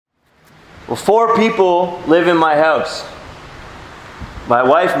Well, 4 people live in my house. My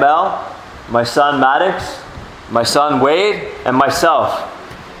wife, Mel, my son, Maddox, my son, Wade, and myself.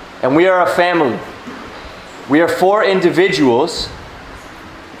 And we are a family. We are 4 individuals,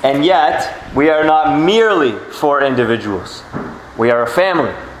 and yet we are not merely 4 individuals. We are a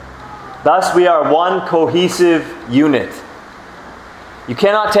family. Thus, we are one cohesive unit. You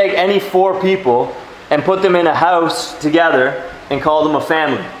cannot take any 4 people and put them in a house together and call them a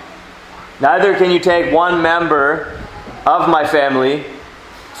family. Neither can you take one member of my family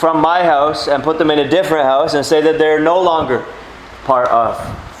from my house and put them in a different house and say that they're no longer part of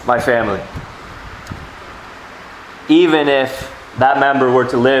my family. Even if that member were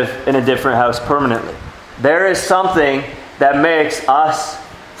to live in a different house permanently. There is something that makes us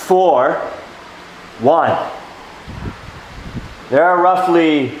 4 one. There are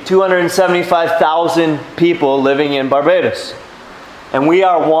roughly 275,000 people living in Barbados. And we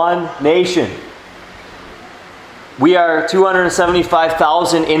are one nation. We are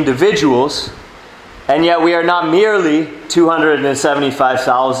 275,000 individuals, and yet we are not merely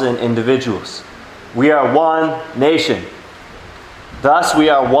 275,000 individuals. We are one nation. Thus, we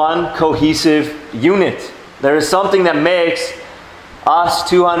are one cohesive unit. There is something that makes us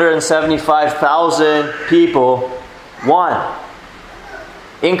 275,000 people one.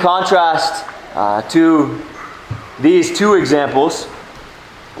 In contrast to these 2 examples,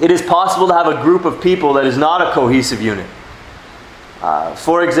 it is possible to have a group of people that is not a cohesive unit.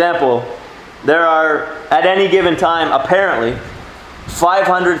 For example, there are, at any given time, apparently,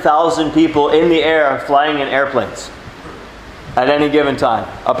 500,000 people in the air flying in airplanes. At any given time,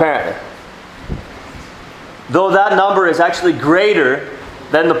 apparently. Though that number is actually greater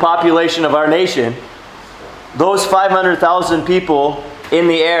than the population of our nation, those 500,000 people in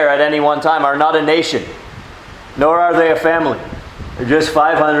the air at any one time are not a nation, nor are they a family. They're just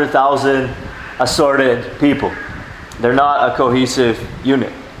 500,000 assorted people. They're not a cohesive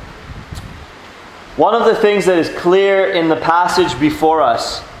unit. One of the things that is clear in the passage before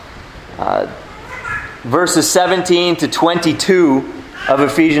us, verses 17 to 22 of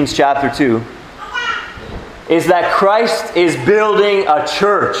Ephesians chapter 2, is that Christ is building a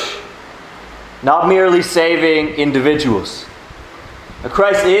church, not merely saving individuals. Now,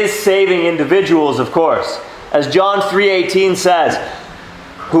 Christ is saving individuals, of course. As John 3:18 says,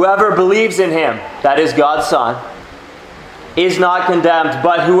 whoever believes in Him, that is God's Son, is not condemned,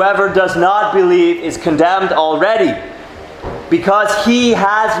 but whoever does not believe is condemned already, because he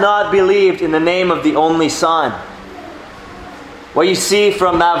has not believed in the name of the only Son. What you see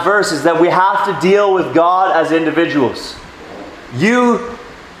from that verse is that we have to deal with God as individuals. You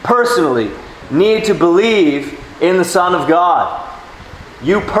personally need to believe in the Son of God.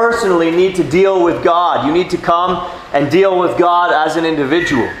 You personally need to deal with God. You need to come and deal with God as an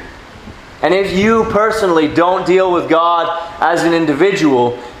individual. And if you personally don't deal with God as an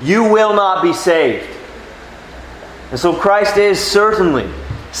individual, you will not be saved. And so Christ is certainly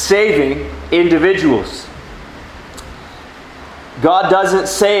saving individuals. God doesn't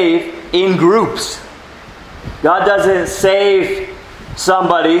save in groups. God doesn't save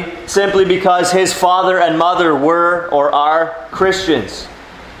somebody simply because his father and mother were or are Christians.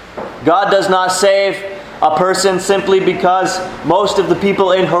 God does not save a person simply because most of the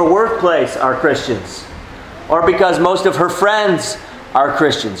people in her workplace are Christians, or because most of her friends are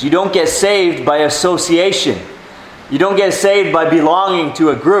Christians. You don't get saved by association. You don't get saved by belonging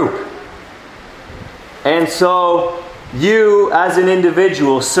to a group. And so you as an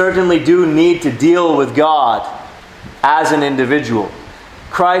individual certainly do need to deal with God as an individual.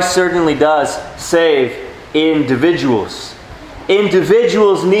 Christ certainly does save individuals.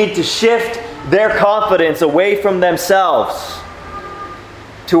 Individuals need to shift their confidence away from themselves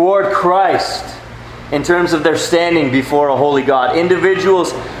toward Christ in terms of their standing before a holy God.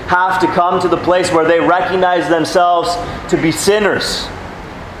 Individuals have to come to the place where they recognize themselves to be sinners,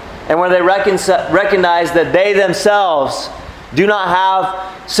 and where they recognize that they themselves do not have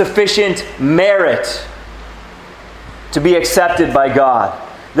sufficient merit to be accepted by God.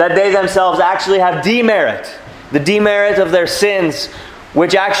 That they themselves actually have demerit, the demerit of their sins,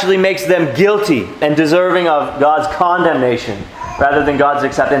 which actually makes them guilty and deserving of God's condemnation rather than God's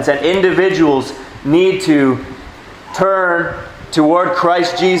acceptance. And individuals need to turn toward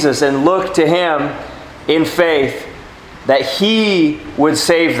Christ Jesus and look to Him in faith that He would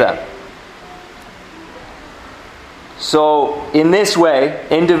save them. So, in this way,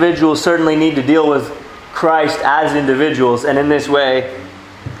 individuals certainly need to deal with Christ as individuals, and in this way,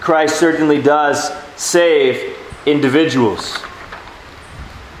 Christ certainly does save individuals.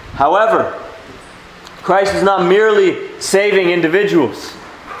 However, Christ is not merely saving individuals.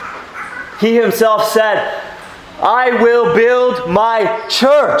 He himself said, I will build my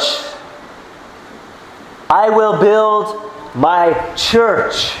church. I will build my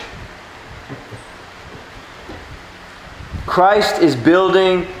church. Christ is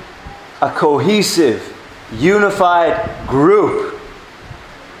building a cohesive, unified group,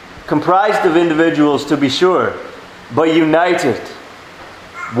 comprised of individuals to be sure, but united.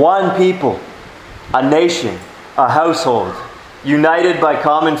 One people, a nation, a household, united by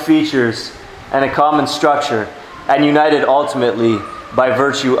common features and a common structure, and united ultimately by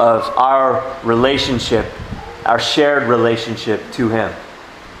virtue of our relationship, our shared relationship to Him.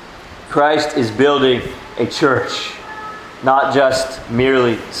 Christ is building a church, not just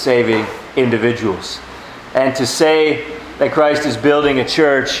merely saving individuals. And to say that Christ is building a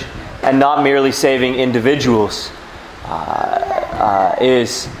church and not merely saving individuals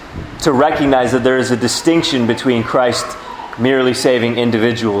is to recognize that there is a distinction between Christ merely saving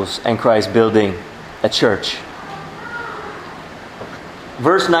individuals and Christ building a church.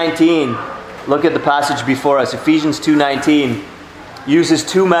 Verse 19, look at the passage before us. Ephesians 2:19 uses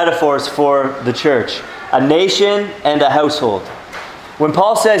two metaphors for the church: a nation and a household. When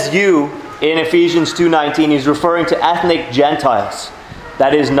Paul says you in Ephesians 2:19, he's referring to ethnic Gentiles,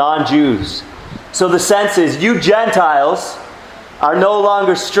 that is, non-Jews. So the sense is, you Gentiles are no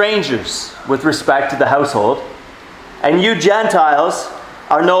longer strangers with respect to the household, and you Gentiles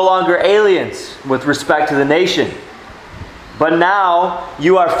are no longer aliens with respect to the nation. But now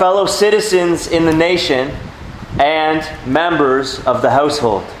you are fellow citizens in the nation and members of the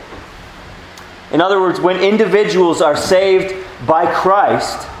household. In other words, when individuals are saved by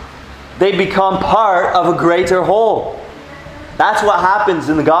Christ, they become part of a greater whole. That's what happens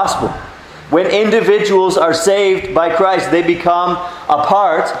in the gospel. When individuals are saved by Christ, they become a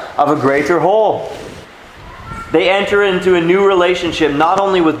part of a greater whole. They enter into a new relationship not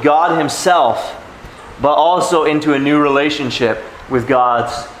only with God Himself, but also into a new relationship with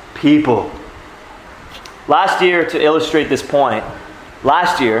God's people. Last year, to illustrate this point,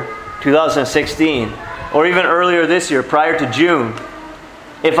 last year, 2016, or even earlier this year, prior to June,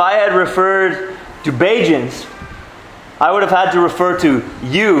 if I had referred to Bajans, I would have had to refer to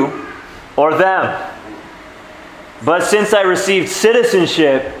you or them. But since I received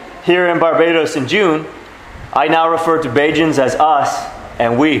citizenship here in Barbados in June, I now refer to Bajans as us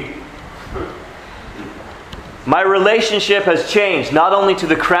and we. My relationship has changed, not only to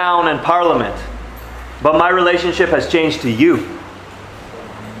the Crown and Parliament, but my relationship has changed to you.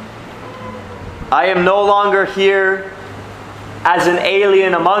 I am no longer here as an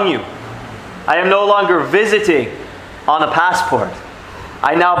alien among you. I am no longer visiting on a passport.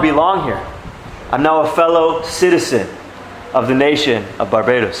 I now belong here. I'm now a fellow citizen of the nation of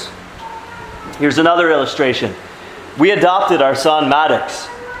Barbados. Here's another illustration. We adopted our son Maddox.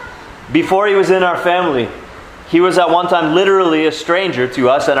 Before he was in our family, he was at one time literally a stranger to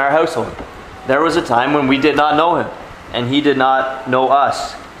us and our household. There was a time when we did not know him, and he did not know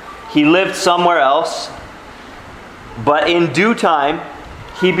us. He lived somewhere else, but in due time,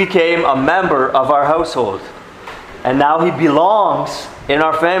 he became a member of our household. And now he belongs in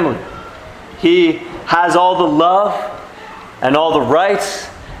our family. He has all the love and all the rights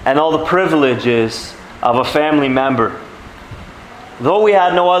and all the privileges of a family member. Though we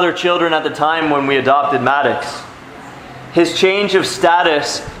had no other children at the time when we adopted Maddox, his change of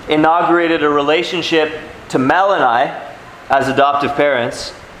status inaugurated a relationship to Mel and I as adoptive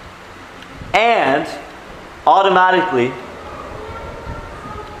parents, and automatically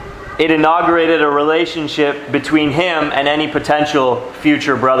it inaugurated a relationship between him and any potential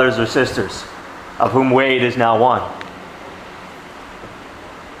future brothers or sisters, of whom Wade is now one.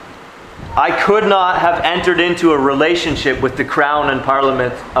 I could not have entered into a relationship with the Crown and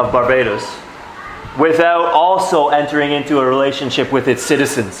Parliament of Barbados without also entering into a relationship with its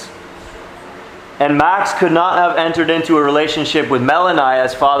citizens. And Max could not have entered into a relationship with Mel and I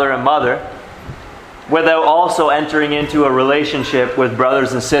as father and mother without also entering into a relationship with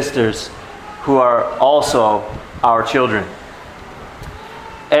brothers and sisters who are also our children.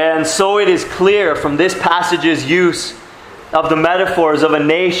 And so it is clear from this passage's use of the metaphors of a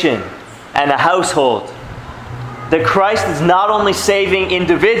nation and a household that Christ is not only saving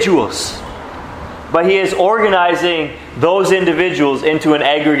individuals, but He is organizing those individuals into an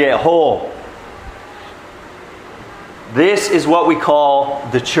aggregate whole. This is what we call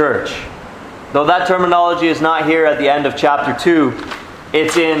the church. Though that terminology is not here at the end of chapter 2,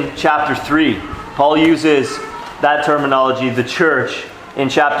 it's in chapter 3. Paul uses that terminology, the church, in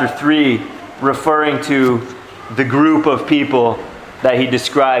chapter 3, referring to the group of people that he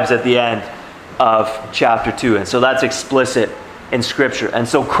describes at the end of chapter 2. And so that's explicit in Scripture. And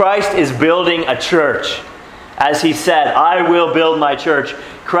so Christ is building a church. As he said, I will build my church.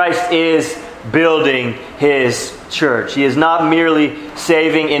 Christ is building his church. He is not merely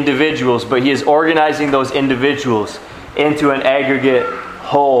saving individuals, but he is organizing those individuals into an aggregate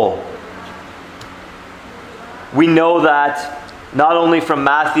whole. We know that not only from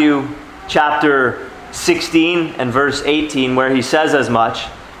Matthew chapter 16 and verse 18, where he says as much,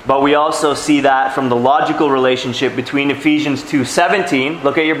 but we also see that from the logical relationship between Ephesians 2:17,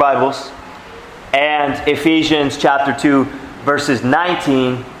 look at your Bibles, and Ephesians chapter 2, verses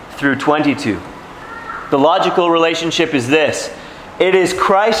 19 through 22. The logical relationship is this: it is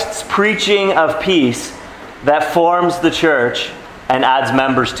Christ's preaching of peace that forms the church and adds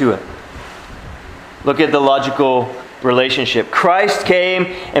members to it. Look at the logical relationship. Christ came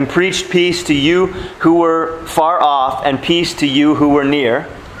and preached peace to you who were far off and peace to you who were near.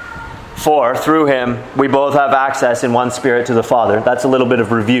 For through him we both have access in one Spirit to the Father. That's a little bit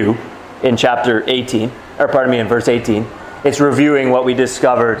of review in chapter 18, in verse 18. It's reviewing what we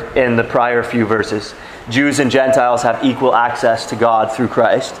discovered in the prior few verses. Jews and Gentiles have equal access to God through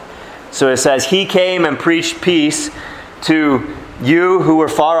Christ. So it says, he came and preached peace to you who were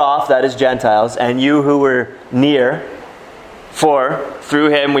far off, that is Gentiles, and you who were near. For through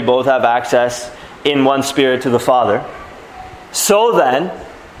him we both have access in one Spirit to the Father. So then,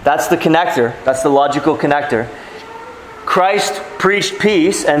 that's the connector, that's the logical connector. Christ preached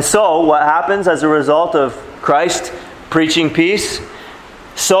peace, and so what happens as a result of Christ preaching peace?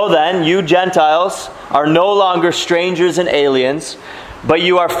 So then, you Gentiles are no longer strangers and aliens, but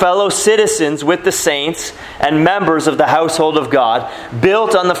you are fellow citizens with the saints and members of the household of God,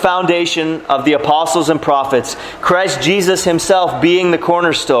 built on the foundation of the apostles and prophets, Christ Jesus himself being the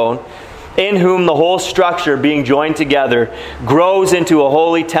cornerstone, in whom the whole structure, being joined together, grows into a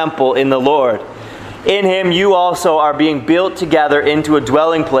holy temple in the Lord. In him you also are being built together into a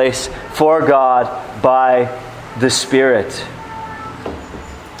dwelling place for God by the Spirit.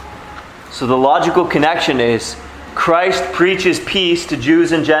 So the logical connection is Christ preaches peace to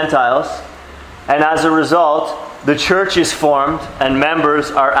Jews and Gentiles, and as a result, the church is formed and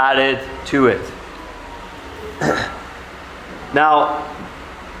members are added to it. Now,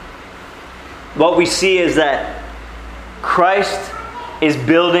 what we see is that Christ is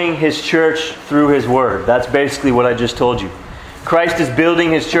building his church through his word. That's basically what I just told you. Christ is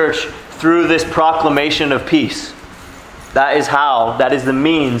building his church through this proclamation of peace. That is the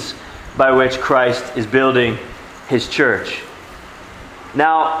means by which Christ is building his church.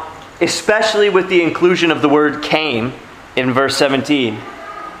 Now, especially with the inclusion of the word came in verse 17,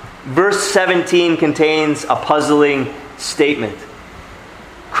 verse 17 contains a puzzling statement.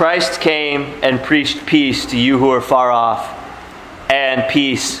 Christ came and preached peace to you who are far off, and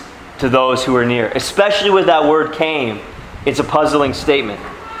peace to those who are near. Especially with that word came, it's a puzzling statement.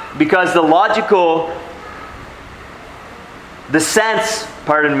 Because the sense,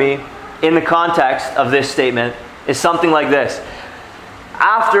 in the context of this statement is something like this.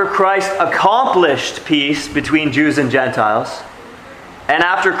 After Christ accomplished peace between Jews and Gentiles, and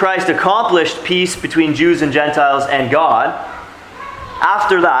after Christ accomplished peace between Jews and Gentiles and God,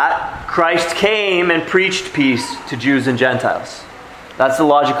 after that, Christ came and preached peace to Jews and Gentiles. That's the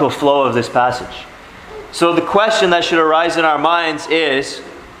logical flow of this passage. So the question that should arise in our minds is,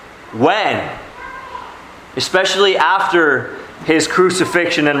 when? Especially after his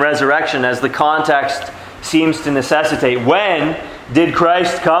crucifixion and resurrection, as the context seems to necessitate. When did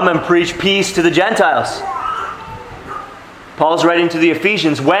Christ come and preach peace to the Gentiles? Paul's writing to the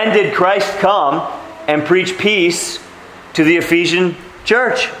Ephesians. When did Christ come and preach peace to the Ephesian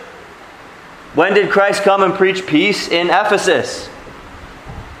church? When did Christ come and preach peace in Ephesus?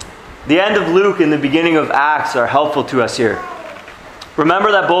 The end of Luke and the beginning of Acts are helpful to us here.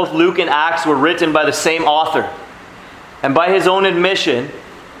 Remember that both Luke and Acts were written by the same author. And by his own admission,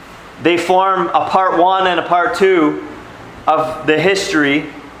 they form a part 1 and a part 2 of the history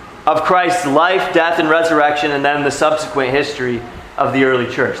of Christ's life, death, and resurrection, and then the subsequent history of the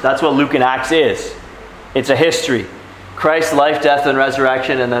early church. That's what Luke and Acts is. It's a history. Christ's life, death, and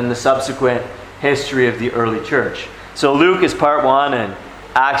resurrection, and then the subsequent history of the early church. So Luke is part 1 and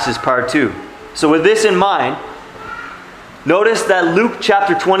Acts is part 2. So with this in mind, notice that Luke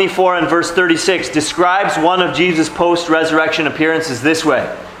chapter 24 and verse 36 describes one of Jesus' post-resurrection appearances this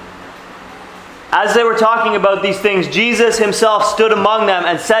way. As they were talking about these things, Jesus himself stood among them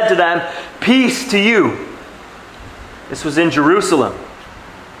and said to them, "Peace to you." This was in Jerusalem.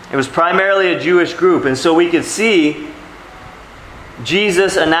 It was primarily a Jewish group, and so we could see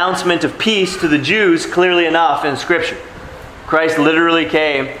Jesus' announcement of peace to the Jews clearly enough in Scripture. Christ literally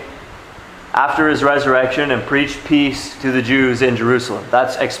came after his resurrection and preached peace to the Jews in Jerusalem.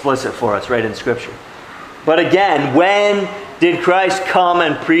 That's explicit for us right in Scripture. But again, when did Christ come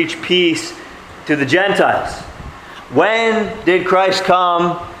and preach peace to the Gentiles? When did Christ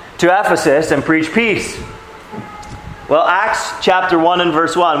come to Ephesus and preach peace? Well, Acts chapter 1 and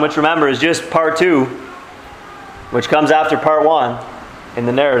verse 1, which remember is just part 2, which comes after part 1 in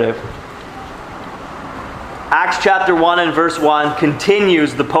the narrative. Acts chapter 1 and verse 1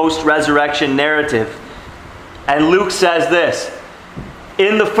 continues the post-resurrection narrative. And Luke says this,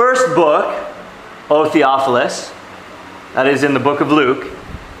 "In the first book, O Theophilus," that is in the book of Luke,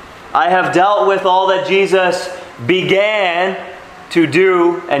 "I have dealt with all that Jesus began to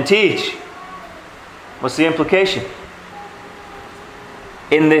do and teach." What's the implication?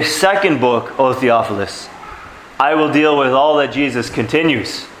 In the second book, O Theophilus, I will deal with all that Jesus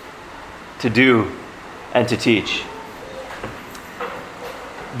continues to do and to teach.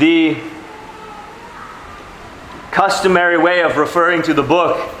 The customary way of referring to the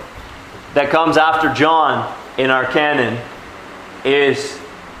book that comes after John in our canon is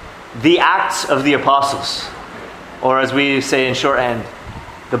the Acts of the Apostles, or as we say in shorthand,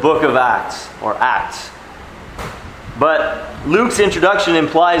 the book of Acts, or Acts. But Luke's introduction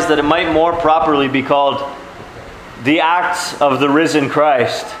implies that it might more properly be called the Acts of the risen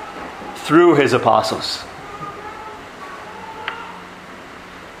Christ through his apostles.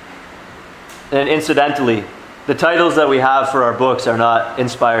 And incidentally, the titles that we have for our books are not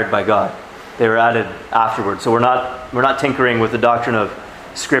inspired by God. They were added afterwards. So we're not tinkering with the doctrine of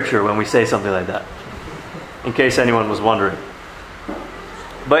Scripture when we say something like that, in case anyone was wondering.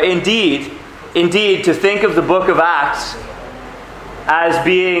 But indeed, to think of the book of Acts as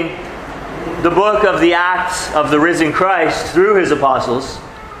being the book of the Acts of the risen Christ through his apostles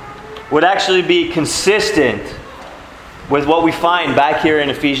would actually be consistent with what we find back here in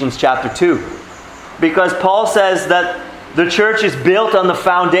Ephesians chapter 2. Because Paul says that the church is built on the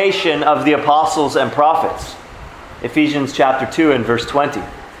foundation of the apostles and prophets. Ephesians chapter 2 and verse 20.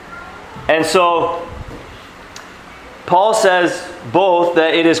 And so Paul says both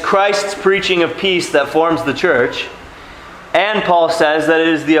that it is Christ's preaching of peace that forms the church, and Paul says that it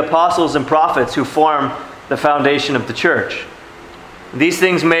is the apostles and prophets who form the foundation of the church. These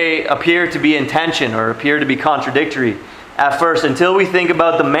things may appear to be in tension or appear to be contradictory at first until we think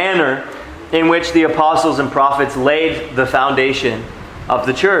about the manner in which the apostles and prophets laid the foundation of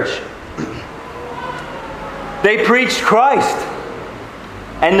the church. They preached Christ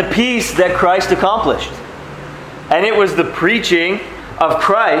and the peace that Christ accomplished. And it was the preaching of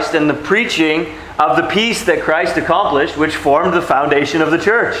Christ and the preaching of the peace that Christ accomplished which formed the foundation of the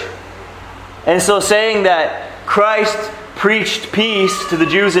church. And so saying that Christ preached peace to the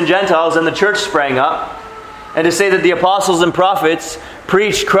Jews and Gentiles and the church sprang up, and to say that the apostles and prophets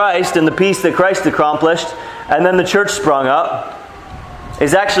preached Christ and the peace that Christ accomplished and then the church sprung up,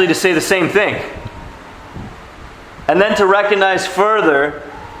 is actually to say the same thing. And then to recognize further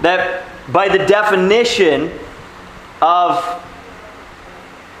that by the definition of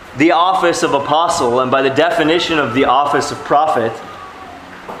the office of apostle and by the definition of the office of prophet,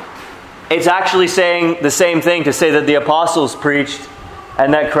 it's actually saying the same thing to say that the apostles preached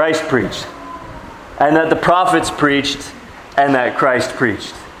and that Christ preached, and that the prophets preached and that Christ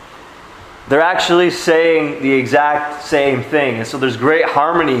preached. They're actually saying the exact same thing. And so there's great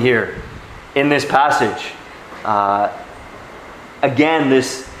harmony here in this passage. Again,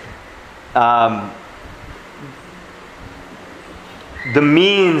 this the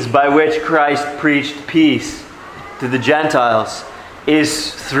means by which Christ preached peace to the Gentiles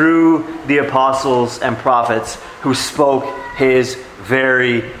is through the apostles and prophets who spoke his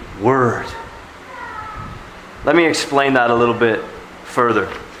very word. Let me explain that a little bit further.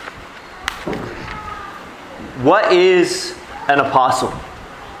 What is an apostle?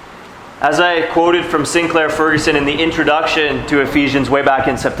 As I quoted from Sinclair Ferguson in the introduction to Ephesians way back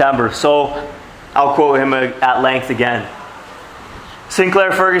in September, so I'll quote him at length again.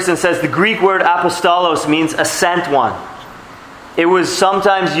 Sinclair Ferguson says, the Greek word apostolos means a sent one. It was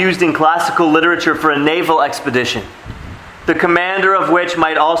sometimes used in classical literature for a naval expedition, the commander of which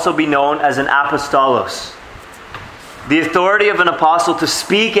might also be known as an apostolos. The authority of an apostle to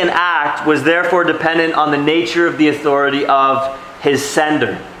speak and act was therefore dependent on the nature of the authority of his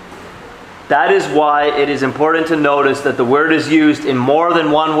sender. That is why it is important to notice that the word is used in more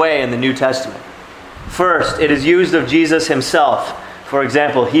than one way in the New Testament. First, it is used of Jesus himself. For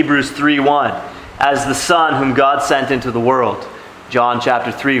example, Hebrews 3:1, as the Son whom God sent into the world. John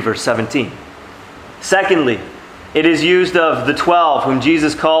chapter 3, verse 17. Secondly, it is used of the 12 whom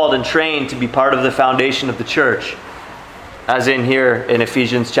Jesus called and trained to be part of the foundation of the church. as in here in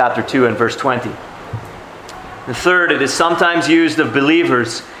Ephesians chapter 2 and verse 20. The third, it is sometimes used of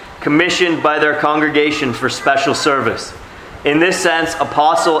believers commissioned by their congregation for special service. In this sense,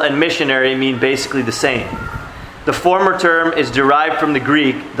 apostle and missionary mean basically the same. The former term is derived from the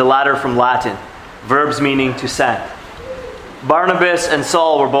Greek, the latter from Latin, verbs meaning to send. Barnabas and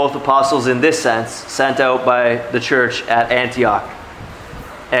Saul were both apostles in this sense, sent out by the church at Antioch.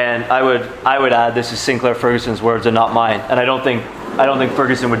 And I would add, this is Sinclair Ferguson's words and not mine. And I don't think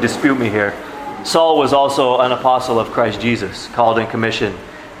Ferguson would dispute me here. Saul was also an apostle of Christ Jesus, called and commissioned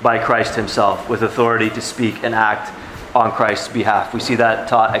by Christ himself, with authority to speak and act on Christ's behalf. We see that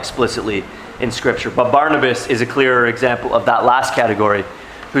taught explicitly in Scripture. But Barnabas is a clearer example of that last category,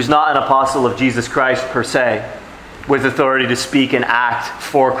 who's not an apostle of Jesus Christ per se, with authority to speak and act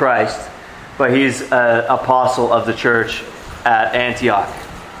for Christ, but he's an apostle of the church at Antioch.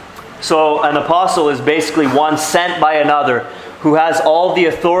 So an apostle is basically one sent by another who has all the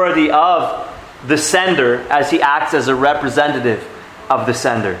authority of the sender as he acts as a representative of the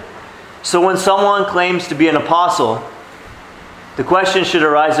sender. So when someone claims to be an apostle, the question should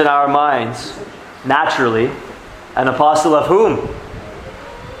arise in our minds, naturally, an apostle of whom?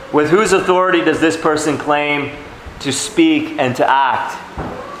 With whose authority does this person claim to speak and to act?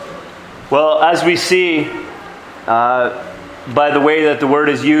 Well, as we see by the way that the word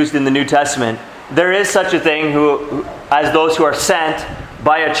is used in the New Testament, there is such a thing as those who are sent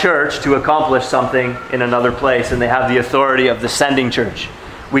by a church to accomplish something in another place, and they have the authority of the sending church.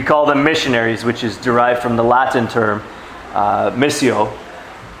 We call them missionaries, which is derived from the Latin term missio,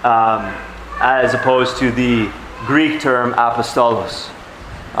 as opposed to the Greek term apostolos.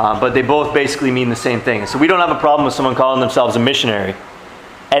 But they both basically mean the same thing. So we don't have a problem with someone calling themselves a missionary,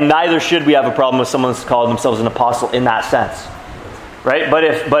 and neither should we have a problem with someone calling themselves an apostle in that sense, right? But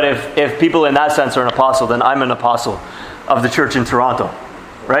if people in that sense are an apostle, then I'm an apostle of the church in Toronto,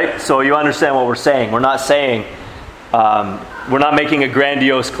 right? So you understand what we're saying. We're not saying we're not making a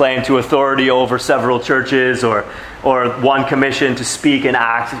grandiose claim to authority over several churches or one commission to speak and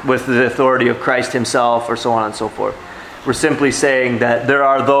act with the authority of Christ himself, or so on and so forth. We're simply saying that there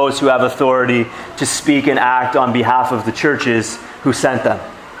are those who have authority to speak and act on behalf of the churches who sent them,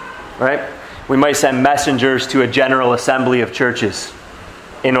 right? We might send messengers to a general assembly of churches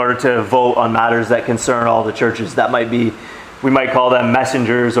in order to vote on matters that concern all the churches. That might be, we might call them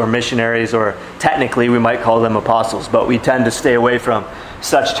messengers or missionaries, or technically we might call them apostles, but we tend to stay away from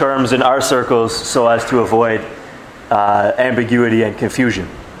such terms in our circles so as to avoid ambiguity and confusion,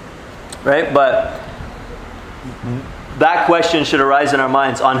 right? But that question should arise in our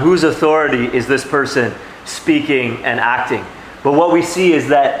minds: on whose authority is this person speaking and acting? But what we see is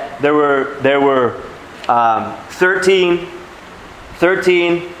that there were 13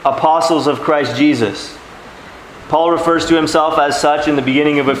 apostles of Christ Jesus. Paul refers to himself as such in the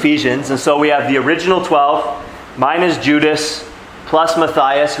beginning of Ephesians, and so we have the original 12, minus Judas, plus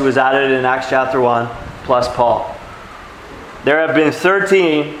Matthias, who was added in Acts chapter 1, plus Paul. There have been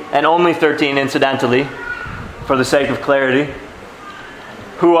 13, and only 13 incidentally, for the sake of clarity,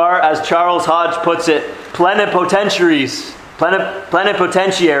 who are, as Charles Hodge puts it, plenipotentiaries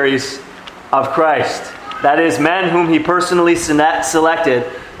of Christ. That is, men whom he personally selected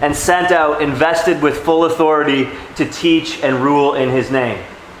and sent out, invested with full authority to teach and rule in his name.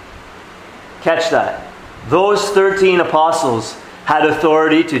 Catch that. Those 13 apostles had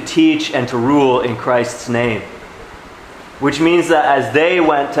authority to teach and to rule in Christ's name. Which means that as they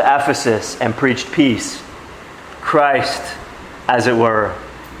went to Ephesus and preached peace, Christ, as it were,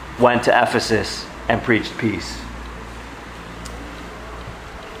 went to Ephesus and preached peace.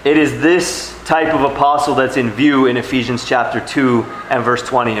 It is this type of apostle that's in view in Ephesians chapter 2 and verse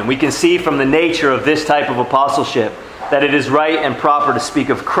 20. And we can see from the nature of this type of apostleship that it is right and proper to speak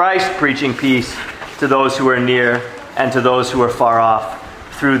of Christ preaching peace to those who are near and to those who are far off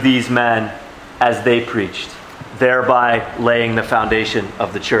through these men as they preached, thereby laying the foundation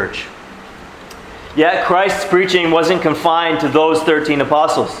of the church. Yet Christ's preaching wasn't confined to those 13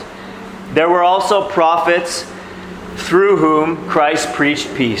 apostles. There were also prophets through whom Christ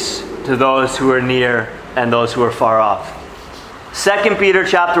preached peace to those who are near and those who are far off. 2 Peter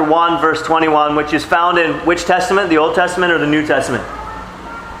chapter 1 verse 21, which is found in which testament? The Old Testament or the New Testament?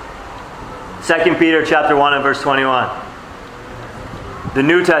 2 Peter chapter 1 and verse 21. The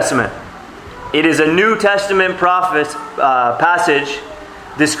New Testament. It is a New Testament passage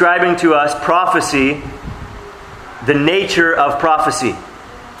describing to us prophecy, the nature of prophecy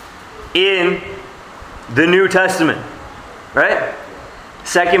in the New Testament. Right?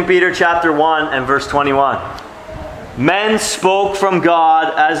 2 Peter chapter 1 and verse 21. Men spoke from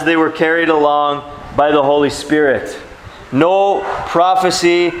God as they were carried along by the Holy Spirit, No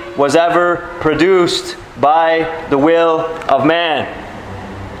prophecy was ever produced by the will of man.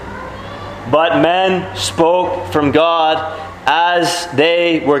 But men spoke from God as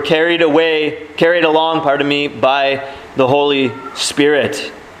they were carried along by the Holy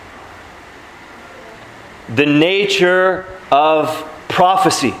Spirit. The nature of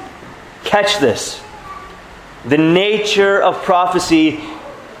prophecy. Catch this. The nature of prophecy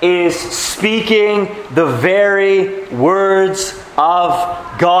is speaking the very words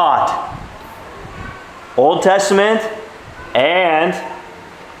of God. Old Testament and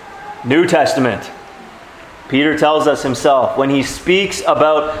New Testament. Peter tells us himself, when he speaks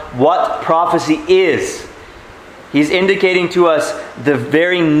about what prophecy is, he's indicating to us the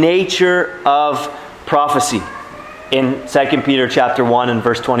very nature of prophecy in 2 Peter chapter 1 and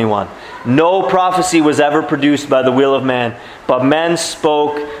verse 21. No prophecy was ever produced by the will of man, but men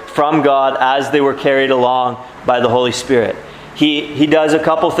spoke from God as they were carried along by the Holy Spirit. He does a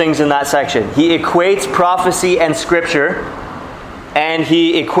couple things in that section. He equates prophecy and Scripture, and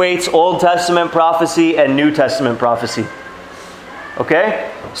he equates Old Testament prophecy and New Testament prophecy.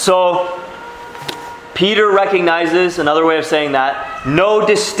 Okay? So, Peter recognizes, another way of saying that, no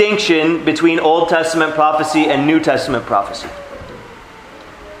distinction between Old Testament prophecy and New Testament prophecy.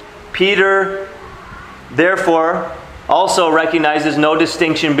 Peter, therefore, also recognizes no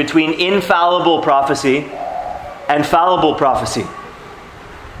distinction between infallible prophecy and fallible prophecy.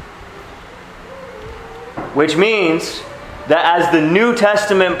 Which means that as the New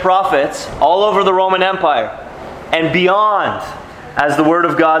Testament prophets all over the Roman Empire and beyond, as the Word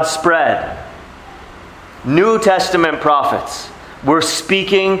of God spread, New Testament prophets were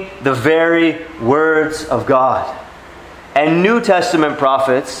speaking the very words of God. And New Testament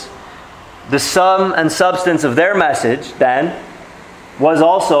prophets, the sum and substance of their message, then, was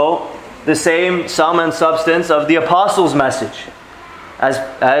also the same sum and substance of the apostles' message.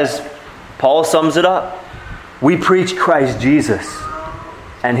 As Paul sums it up. We preach Christ Jesus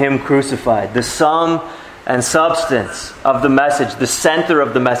and Him crucified. The sum and substance of the message, the center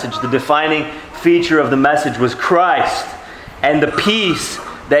of the message, the defining feature of the message was Christ and the peace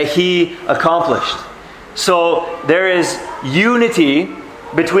that He accomplished. So there is unity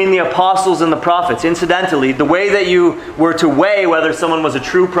between the apostles and the prophets. Incidentally, the way that you were to weigh whether someone was a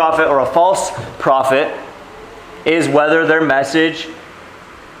true prophet or a false prophet is whether their message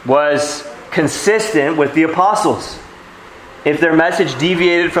was consistent with the apostles. If their message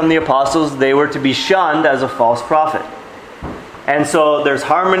deviated from the apostles, they were to be shunned as a false prophet. And so there's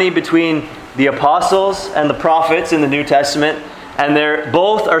harmony between the apostles and the prophets in the New Testament, and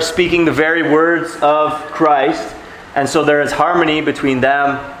both are speaking the very words of Christ. And so there is harmony between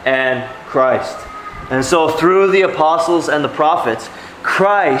them and Christ. And so through the apostles and the prophets,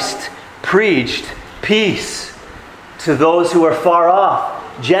 Christ preached peace to those who are far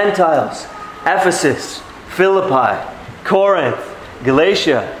off, Gentiles, Ephesus, Philippi, Corinth,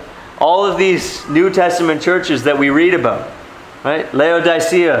 Galatia, all of these New Testament churches that we read about, right?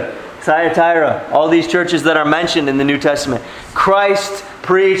 Laodicea, Thyatira, all these churches that are mentioned in the New Testament. Christ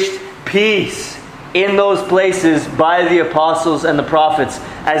preached peace in those places by the apostles and the prophets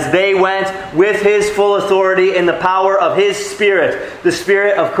as they went with His full authority in the power of His Spirit, the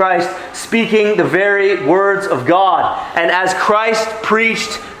Spirit of Christ, speaking the very words of God. And as Christ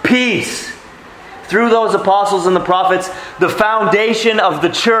preached peace through those apostles and the prophets, the foundation of the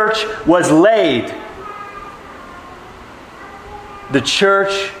church was laid. The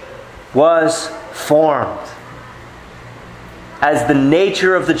church was formed. As the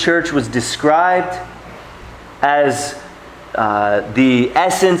nature of the church was described, as the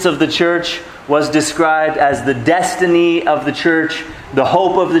essence of the church was described, as the destiny of the church, the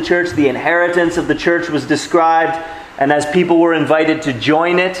hope of the church, the inheritance of the church was described, and as people were invited to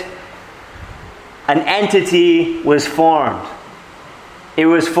join it, an entity was formed. It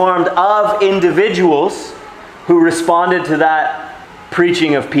was formed of individuals who responded to that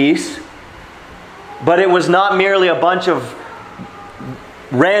preaching of peace, but it was not merely a bunch of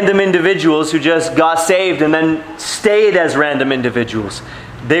random individuals who just got saved and then stayed as random individuals.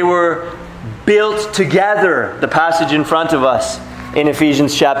 They were built together. The passage in front of us in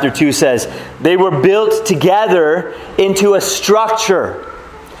Ephesians chapter 2 says, they were built together into a structure,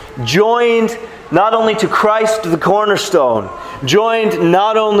 joined not only to Christ the cornerstone, joined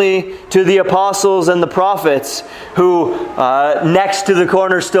not only to the apostles and the prophets who next to the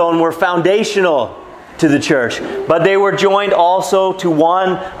cornerstone were foundational to the church, but they were joined also to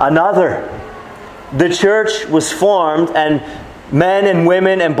one another. The church was formed, and men and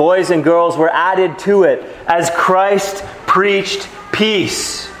women and boys and girls were added to it as Christ preached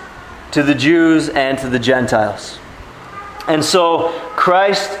peace to the Jews and to the Gentiles. And so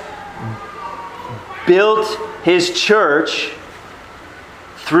Christ built his church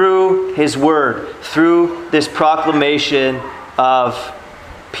through his word, through this proclamation of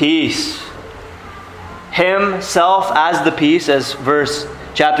peace. Himself as the peace, as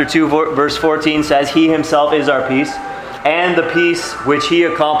chapter 2, verse 14 says, he himself is our peace, and the peace which he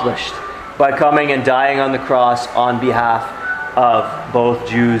accomplished by coming and dying on the cross on behalf of both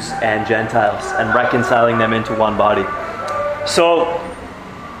Jews and Gentiles and reconciling them into one body. So,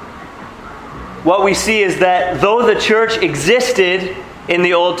 what we see is that though the church existed in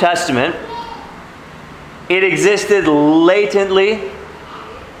the Old Testament, it existed latently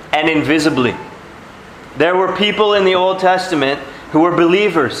and invisibly. There were people in the Old Testament who were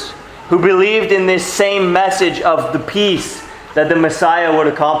believers, who believed in this same message of the peace that the Messiah would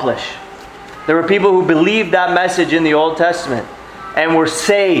accomplish. There were people who believed that message in the Old Testament and were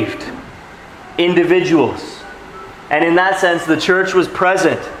saved individuals. And in that sense, the church was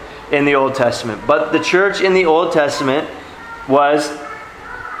present in the Old Testament. But the church in the Old Testament was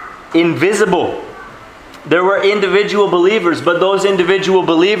invisible. There were individual believers, but those individual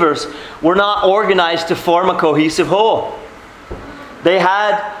believers were not organized to form a cohesive whole. They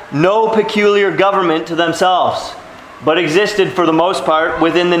had no peculiar government to themselves, but existed for the most part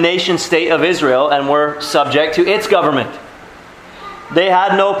within the nation state of Israel and were subject to its government. They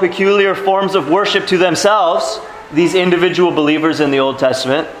had no peculiar forms of worship to themselves, these individual believers in the Old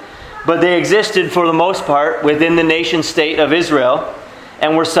Testament, but they existed for the most part within the nation state of Israel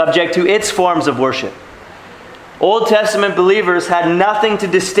and were subject to its forms of worship. Old Testament believers had nothing to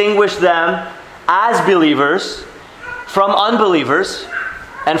distinguish them as believers from unbelievers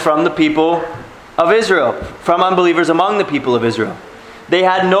and from the people of Israel, from unbelievers among the people of Israel. They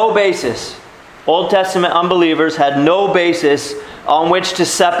had no basis. Old Testament unbelievers had no basis on which to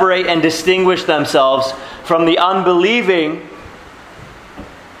separate and distinguish themselves from the unbelievers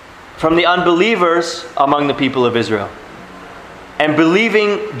among the people of Israel. And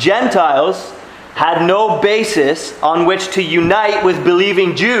believing Gentiles had no basis on which to unite with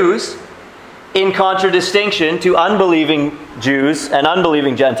believing Jews in contradistinction to unbelieving Jews and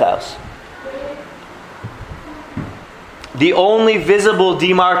unbelieving Gentiles. The only visible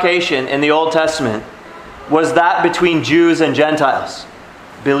demarcation in the Old Testament was that between Jews and Gentiles,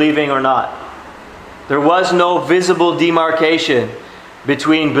 believing or not. There was no visible demarcation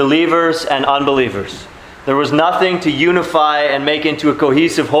between believers and unbelievers. There was nothing to unify and make into a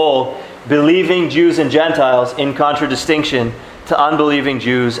cohesive whole, believing Jews and Gentiles in contradistinction to unbelieving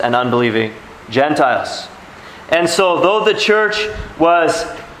Jews and unbelieving Gentiles. And so, though the church was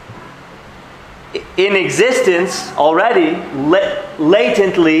in existence already,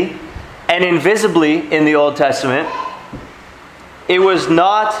 latently and invisibly in the Old Testament, it was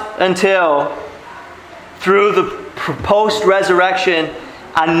not until through the post-resurrection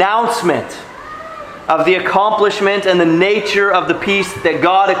announcement of the accomplishment and the nature of the peace that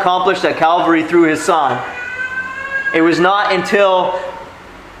God accomplished at Calvary through His Son, it was not until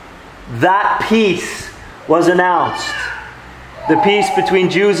that peace was announced, the peace between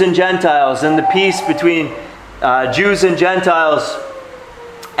Jews and Gentiles, and the peace between Jews and Gentiles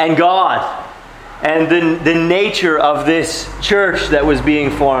and God, and the nature of this church that was being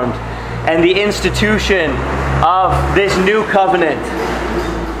formed, and the institution of this new covenant,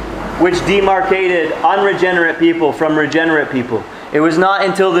 which demarcated unregenerate people from regenerate people. It was not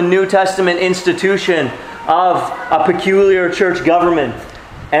until the New Testament institution of a peculiar church government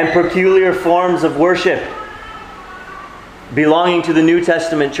and peculiar forms of worship belonging to the New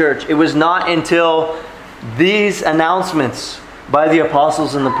Testament church. It was not until these announcements by the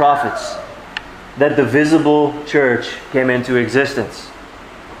apostles and the prophets that the visible church came into existence.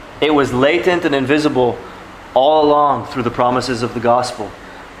 It was latent and invisible all along through the promises of the gospel.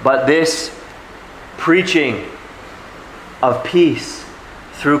 But this preaching of peace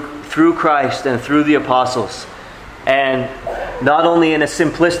through Christ and through the apostles, and not only in a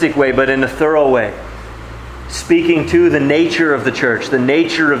simplistic way, but in a thorough way, speaking to the nature of the church, the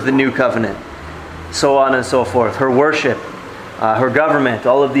nature of the new covenant, so on and so forth, her worship, her government,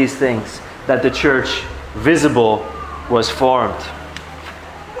 all of these things, that the church visible was formed.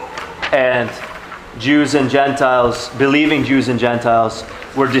 And Jews and Gentiles, believing Jews and Gentiles,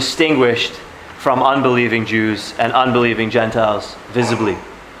 were distinguished from unbelieving Jews and unbelieving Gentiles visibly.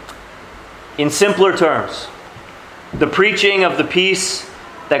 In simpler terms, the preaching of the peace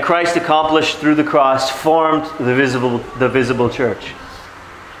that Christ accomplished through the cross formed the visible church.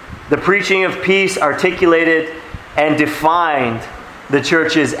 The preaching of peace articulated and defined the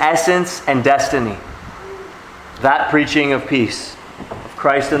church's essence and destiny. That preaching of peace, of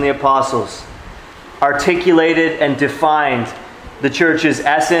Christ and the apostles, articulated and defined the church's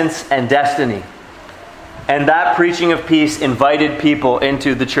essence and destiny. And that preaching of peace invited people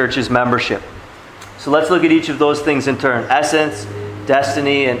into the church's membership. So let's look at each of those things in turn. Essence,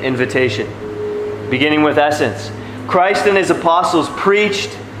 destiny, and invitation. Beginning with essence. Christ and his apostles preached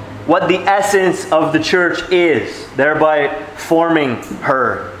what the essence of the church is, thereby forming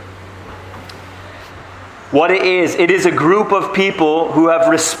her. What it is a group of people who have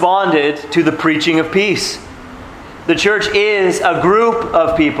responded to the preaching of peace. The church is a group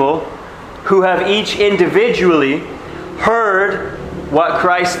of people who have each individually heard what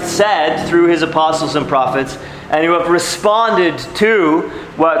Christ said through his apostles and prophets, and who have responded to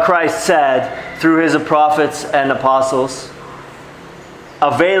what Christ said through his prophets and apostles,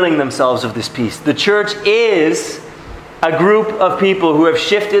 availing themselves of this peace. The church is a group of people who have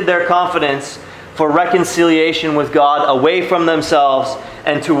shifted their confidence for reconciliation with God away from themselves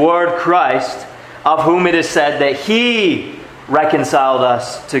and toward Christ, of whom it is said that he reconciled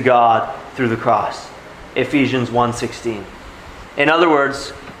us to God through the cross. Ephesians 1:16. In other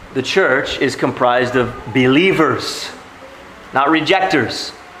words, the church is comprised of believers, not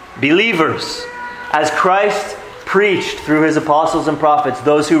rejectors, believers. As Christ preached through his apostles and prophets,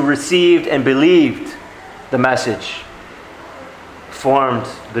 those who received and believed the message formed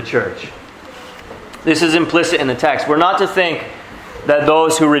the church. This is implicit in the text. We're not to think that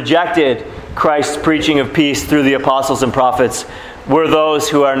those who rejected Christ's preaching of peace through the apostles and prophets were those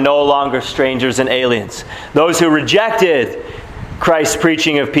who are no longer strangers and aliens. Those who rejected Christ's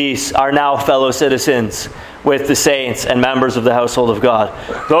preaching of peace are now fellow citizens with the saints and members of the household of God.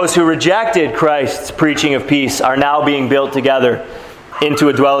 Those who rejected Christ's preaching of peace are now being built together into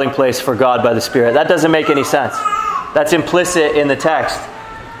a dwelling place for God by the Spirit. That doesn't make any sense. That's implicit in the text.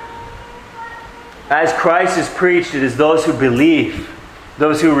 As Christ is preached, it is those who believe,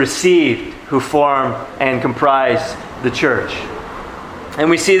 those who received, who form and comprise the church. And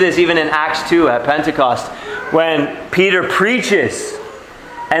we see this even in Acts 2 at Pentecost, when Peter preaches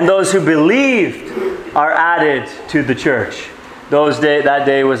and those who believed are added to the church. That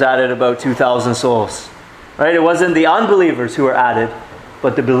day was added about 2,000 souls. Right? It wasn't the unbelievers who were added,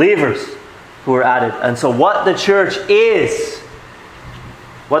 but the believers who were added. And so what the church is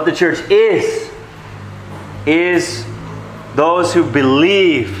those who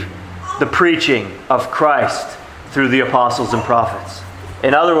believe the preaching of Christ through the apostles and prophets.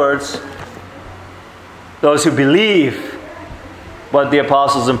 In other words, those who believe what the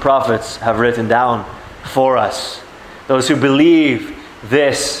apostles and prophets have written down for us. Those who believe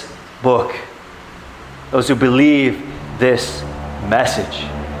this book. Those who believe this message.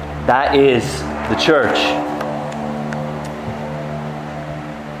 That is the church.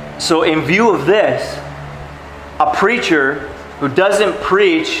 So in view of this, a preacher who doesn't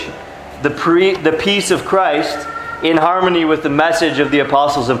preach the peace of Christ in harmony with the message of the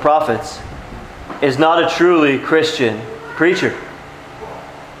apostles and prophets is not a truly Christian preacher.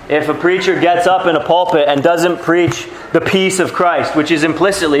 If a preacher gets up in a pulpit and doesn't preach the peace of Christ, which is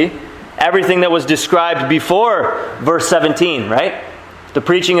implicitly everything that was described before verse 17, right? The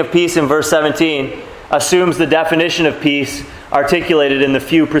preaching of peace in verse 17 assumes the definition of peace articulated in the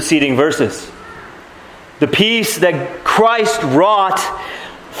few preceding verses. The peace that Christ wrought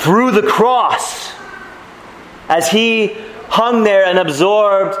through the cross as he hung there and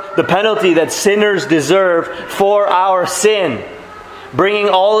absorbed the penalty that sinners deserve for our sin, bringing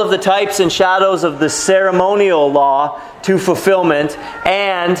all of the types and shadows of the ceremonial law to fulfillment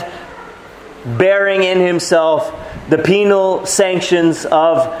and bearing in himself the penal sanctions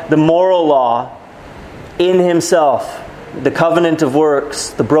of the moral law in himself. The covenant of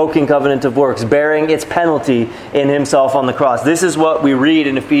works, the broken covenant of works, bearing its penalty in himself on the cross. This is what we read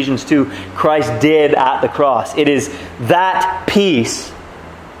in Ephesians 2, Christ did at the cross. It is that peace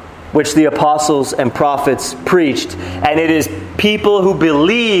which the apostles and prophets preached. And it is people who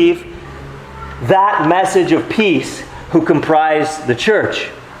believe that message of peace who comprise the church.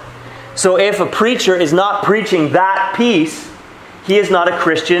 So if a preacher is not preaching that peace, he is not a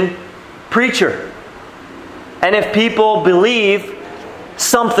Christian preacher. And if people believe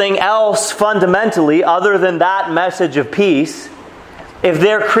something else fundamentally other than that message of peace, if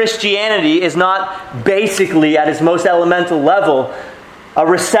their Christianity is not basically at its most elemental level a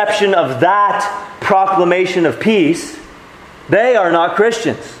reception of that proclamation of peace, they are not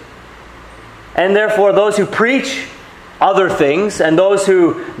Christians. And therefore those who preach other things and those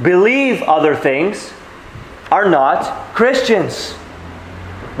who believe other things are not Christians.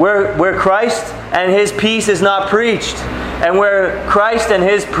 Where Christ and his peace is not preached, and where Christ and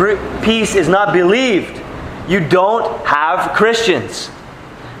his peace is not believed, you don't have Christians.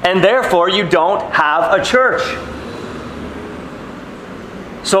 And therefore, you don't have a church.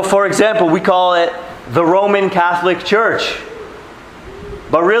 So, for example, we call it the Roman Catholic Church.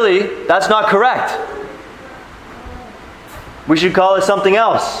 But really, that's not correct. We should call it something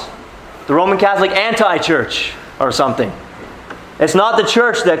else. The Roman Catholic Anti-Church or something. It's not the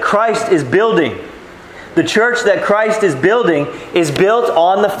church that Christ is building. The church that Christ is building is built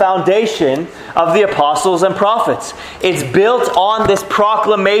on the foundation of the apostles and prophets. It's built on this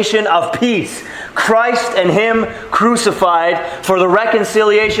proclamation of peace. Christ and Him crucified for the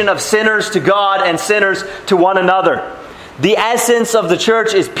reconciliation of sinners to God and sinners to one another. The essence of the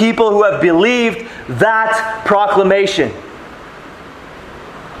church is people who have believed that proclamation.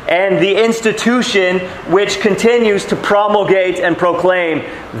 And the institution which continues to promulgate and proclaim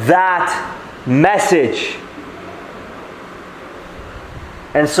that message.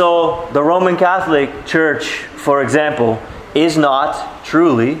 And so the Roman Catholic Church, for example, is not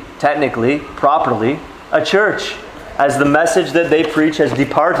truly, technically, properly a church, as the message that they preach has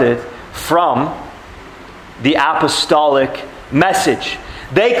departed from the apostolic message.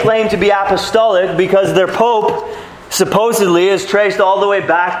 They claim to be apostolic because their Pope supposedly is traced all the way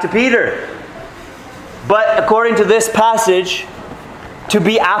back to Peter. But according to this passage, to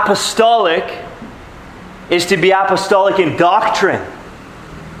be apostolic is to be apostolic in doctrine.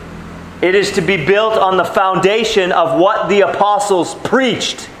 It is to be built on the foundation of what the apostles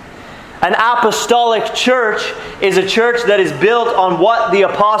preached. An apostolic church is a church that is built on what the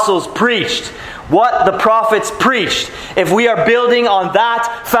apostles preached, what the prophets preached. If we are building on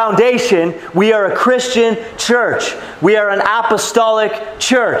that foundation, we are a Christian church. We are an apostolic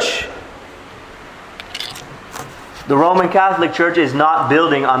church. The Roman Catholic Church is not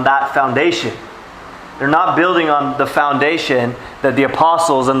building on that foundation. They're not building on the foundation that the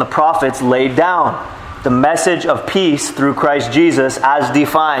apostles and the prophets laid down. The message of peace through Christ Jesus as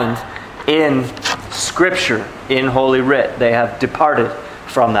defined in Scripture, in Holy Writ. They have departed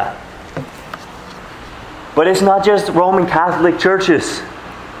from that. But it's not just Roman Catholic churches.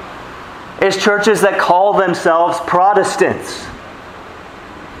 It's churches that call themselves Protestants.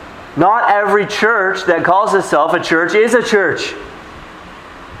 Not every church that calls itself a church is a church.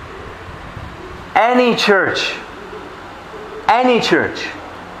 Any church. Any church.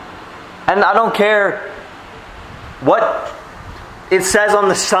 And I don't care what it says on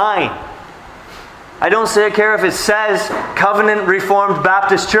the sign. I don't care if it says Covenant Reformed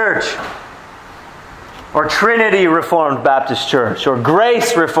Baptist Church, or Trinity Reformed Baptist Church, or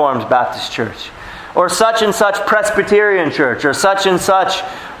Grace Reformed Baptist Church, or such and such Presbyterian Church, or such and such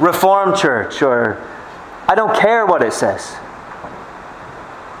Reformed Church, or I don't care what it says.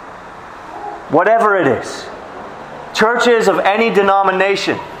 Whatever it is. Churches of any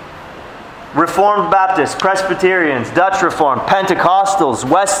denomination, Reformed Baptists, Presbyterians, Dutch Reformed, Pentecostals,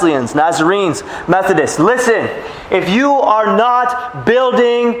 Wesleyans, Nazarenes, Methodists. Listen, if you are not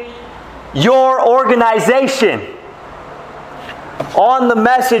building your organization on the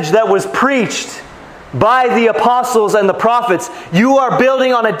message that was preached by the apostles and the prophets, you are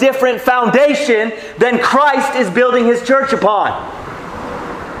building on a different foundation than Christ is building His church upon.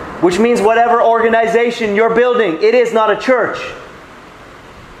 Which means whatever organization you're building, it is not a church.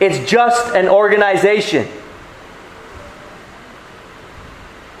 It's just an organization.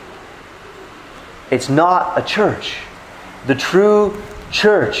 It's not a church. The true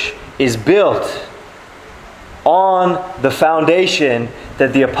church is built on the foundation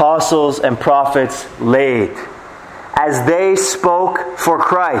that the apostles and prophets laid. As they spoke for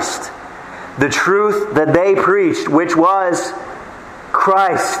Christ, the truth that they preached, which was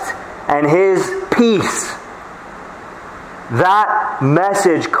Christ and His peace. That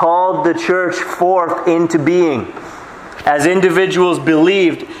message called the church forth into being. As individuals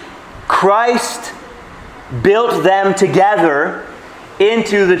believed, Christ built them together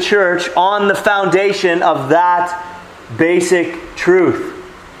into the church on the foundation of that basic truth.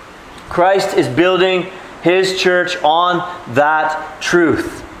 Christ is building His church on that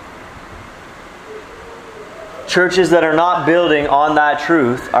truth. Churches that are not building on that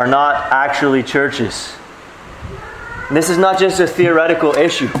truth are not actually churches. And this is not just a theoretical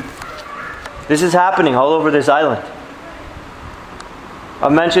issue. This is happening all over this island.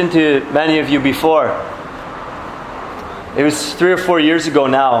 I've mentioned to many of you before, it was 3 or 4 years ago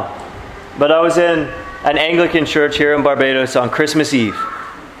now, but I was in an Anglican church here in Barbados on Christmas Eve.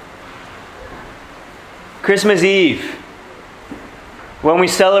 Christmas Eve, when we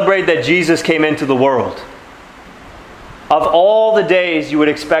celebrate that Jesus came into the world. Of all the days you would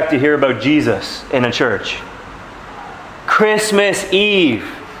expect to hear about Jesus in a church, Christmas Eve.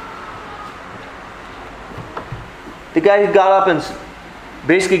 The guy who got up and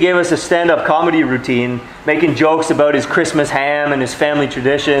basically gave us a stand-up comedy routine, making jokes about his Christmas ham and his family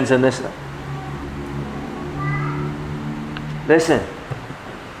traditions and this. Listen,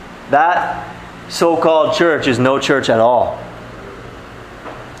 that so-called church is no church at all.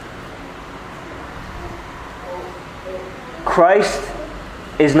 Christ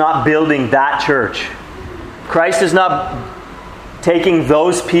is not building that church. Christ is not taking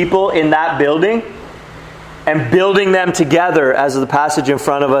those people in that building and building them together, as the passage in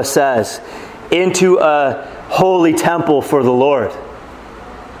front of us says, into a holy temple for the Lord.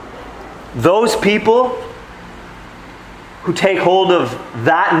 Those people who take hold of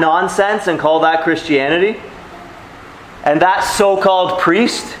that nonsense and call that Christianity, and that so-called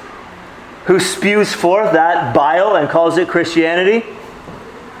priest who spews forth that bile and calls it Christianity,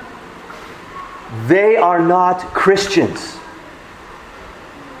 they are not Christians.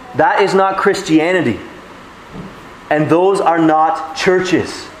 That is not Christianity. And those are not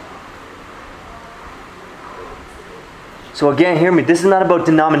churches. So again, hear me, this is not about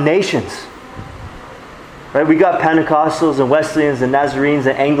denominations. Right? We got Pentecostals and Wesleyans and Nazarenes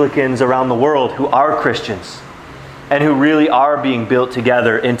and Anglicans around the world who are Christians and who really are being built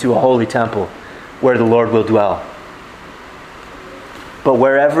together into a holy temple where the Lord will dwell. But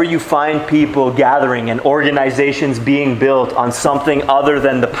wherever you find people gathering and organizations being built on something other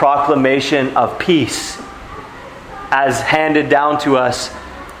than the proclamation of peace as handed down to us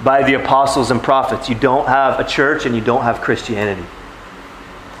by the apostles and prophets, you don't have a church and you don't have Christianity.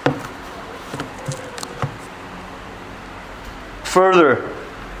 Further,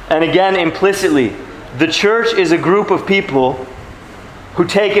 and again implicitly, the church is a group of people who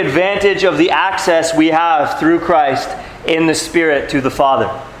take advantage of the access we have through Christ in the Spirit to the Father.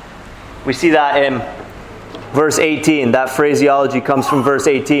 We see that in verse 18. That phraseology comes from verse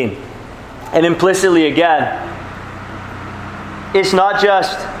 18. And implicitly again, it's not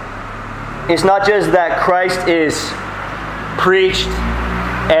just that Christ is preached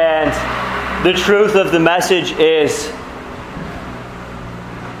and the truth of the message is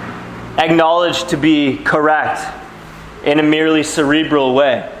acknowledged to be correct in a merely cerebral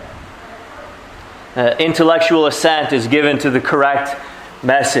way. Intellectual assent is given to the correct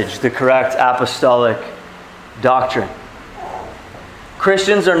message, the correct apostolic doctrine.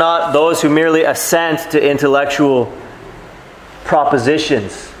 Christians are not those who merely assent to intellectual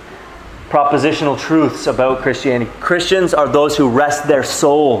propositions, propositional truths about Christianity. Christians are those who rest their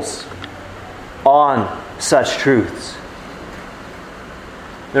souls on such truths.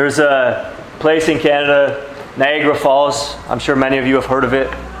 There's a place in Canada, Niagara Falls. I'm sure many of you have heard of it.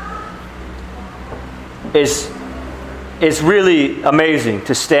 It's really amazing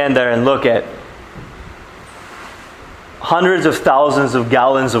to stand there and look at hundreds of thousands of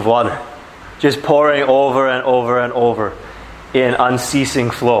gallons of water just pouring over and over and over in unceasing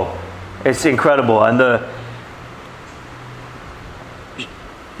flow. It's incredible. And the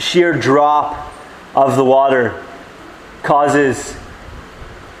sheer drop of the water causes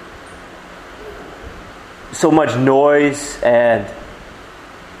so much noise, and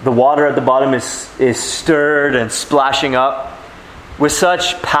the water at the bottom is stirred and splashing up with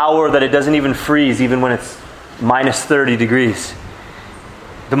such power that it doesn't even freeze even when it's minus 30 degrees.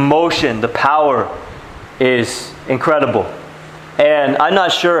 The motion, the power is incredible. And I'm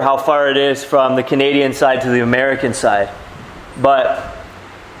not sure how far it is from the Canadian side to the American side, but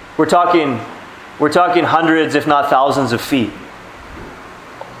we're talking hundreds, if not thousands of feet.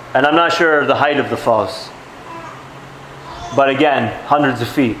 And I'm not sure the height of the falls, but again, hundreds of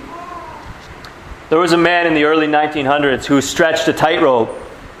feet. There was a man in the early 1900s who stretched a tightrope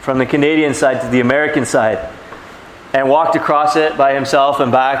from the Canadian side to the American side and walked across it by himself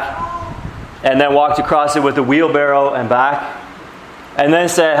and back, and then walked across it with a wheelbarrow and back, and then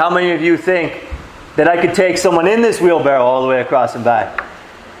said, "How many of you think that I could take someone in this wheelbarrow all the way across and back?"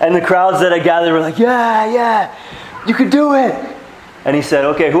 And the crowds that I gathered were like, yeah, you could do it. And he said,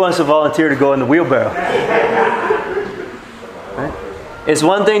 "Okay, who wants to volunteer to go in the wheelbarrow?" Right? It's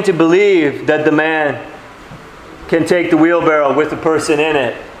one thing to believe that the man can take the wheelbarrow with the person in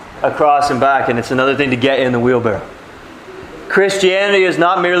it across and back, and it's another thing to get in the wheelbarrow. Christianity is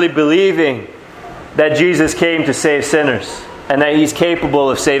not merely believing that Jesus came to save sinners and that He's capable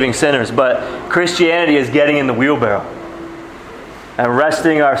of saving sinners, but Christianity is getting in the wheelbarrow and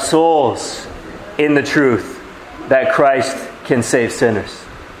resting our souls in the truth that Christ can save sinners.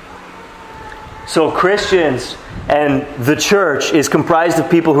 So Christians and the church is comprised of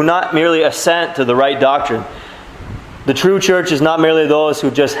people who not merely assent to the right doctrine. The true church is not merely those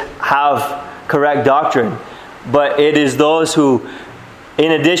who just have correct doctrine, but it is those who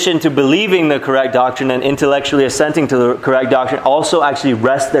in addition to believing the correct doctrine and intellectually assenting to the correct doctrine, also actually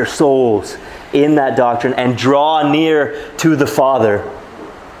rest their souls in that doctrine and draw near to the Father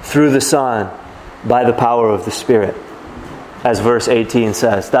through the Son by the power of the Spirit, as verse 18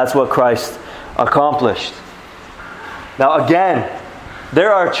 says. That's what Christ accomplished. Now again,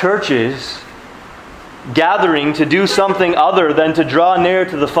 there are churches gathering to do something other than to draw near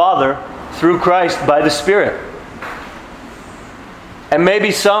to the Father through Christ by the Spirit. And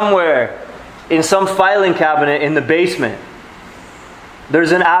maybe somewhere in some filing cabinet in the basement,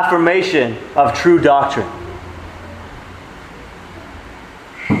 there's an affirmation of true doctrine.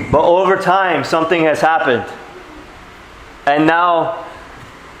 But over time, something has happened. And now,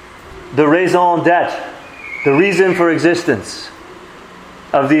 the raison d'etre, the reason for existence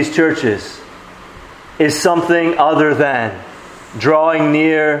of these churches is something other than drawing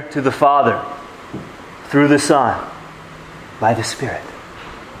near to the Father through the Son by the Spirit.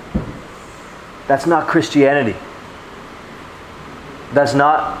 That's not Christianity. That's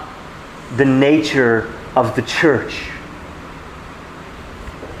not the nature of the church.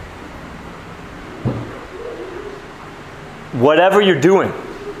 Whatever you're doing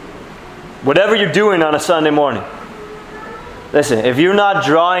on a Sunday morning, listen, if you're not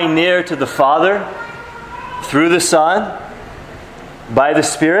drawing near to the Father through the Son by the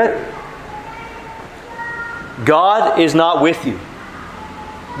Spirit, God is not with you.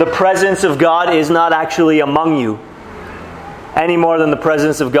 The presence of God is not actually among you, any more than the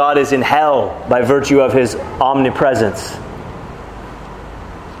presence of God is in hell by virtue of His omnipresence.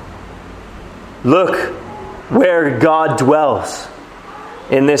 Look where God dwells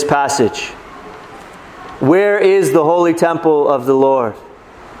in this passage. Where is the holy temple of the Lord?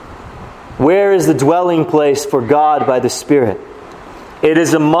 Where is the dwelling place for God by the Spirit? It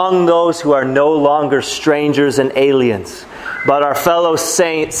is among those who are no longer strangers and aliens, but are fellow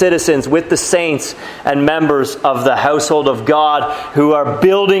citizens with the saints and members of the household of God, who are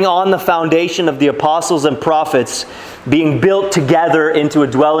building on the foundation of the apostles and prophets, being built together into a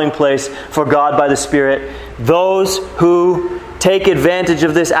dwelling place for God by the Spirit. Those who take advantage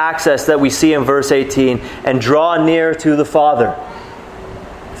of this access that we see in verse 18 and draw near to the Father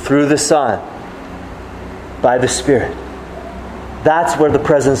through the Son by the Spirit. That's where the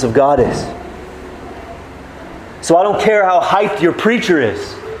presence of God is. So I don't care how hyped your preacher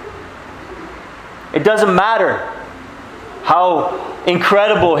is. It doesn't matter how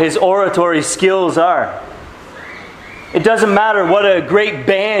incredible his oratory skills are. It doesn't matter what a great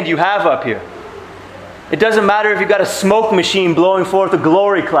band you have up here. It doesn't matter if you've got a smoke machine blowing forth a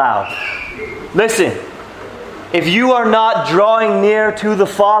glory cloud. Listen, if you are not drawing near to the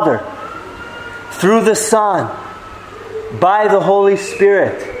Father through the Son by the Holy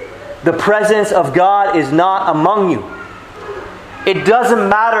Spirit, the presence of God is not among you. It doesn't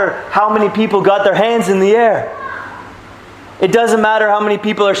matter how many people got their hands in the air. It doesn't matter how many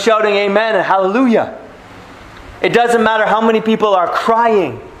people are shouting amen and hallelujah. It doesn't matter how many people are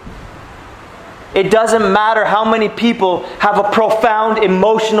crying. It doesn't matter how many people have a profound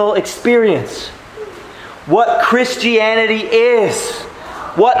emotional experience. What Christianity is,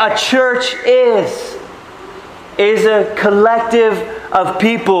 what a church is a collective of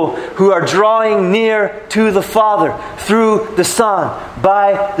people who are drawing near to the Father through the Son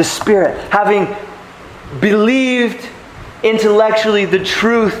by the Spirit. Having believed intellectually the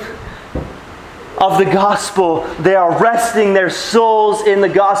truth of the gospel, they are resting their souls in the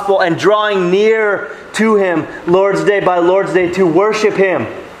gospel and drawing near to Him Lord's Day by Lord's Day to worship Him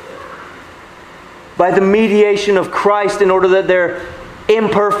by the mediation of Christ, in order that their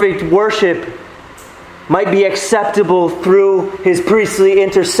imperfect worship might be acceptable through His priestly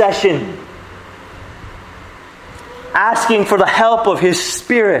intercession, asking for the help of His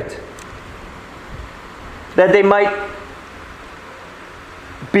Spirit, that they might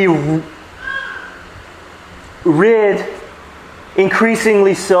be rid,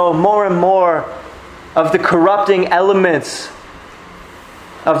 increasingly so, more and more, of the corrupting elements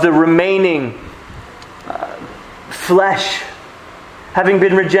of the remaining flesh, having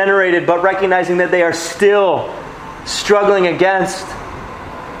been regenerated, but recognizing that they are still struggling against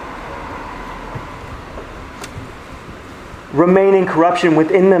remaining corruption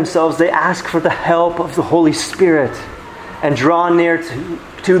within themselves. They ask for the help of the Holy Spirit and draw near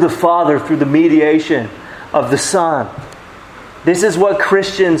to the Father through the mediation of the Son. This is what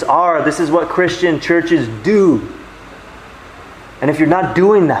Christians are. This is what Christian churches do. And if you're not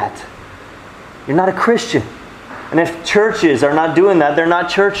doing that, you're not a Christian. And if churches are not doing that, they're not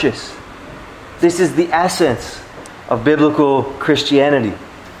churches. This is the essence of biblical Christianity.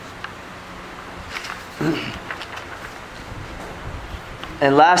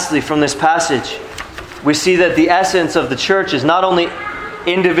 And lastly, from this passage, we see that the essence of the church is not only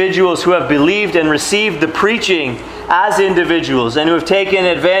individuals who have believed and received the preaching as individuals and who have taken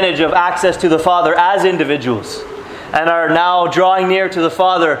advantage of access to the Father as individuals and are now drawing near to the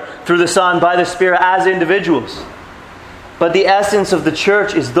Father through the Son by the Spirit as individuals. But the essence of the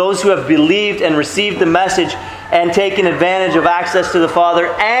church is those who have believed and received the message and taken advantage of access to the Father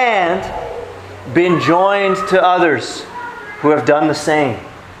and been joined to others who have done the same.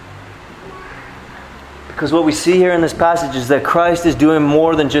 Because what we see here in this passage is that Christ is doing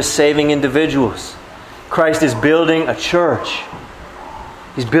more than just saving individuals. Christ is building a church.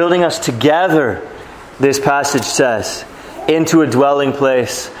 He's building us together, this passage says, into a dwelling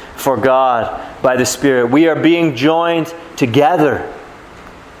place for God by the Spirit. We are being joined together,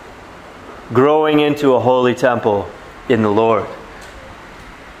 growing into a holy temple in the Lord.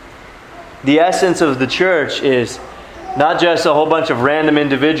 The essence of the church is not just a whole bunch of random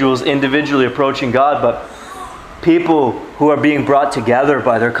individuals individually approaching God, but people who are being brought together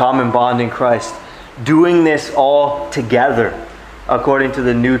by their common bond in Christ, doing this all together according to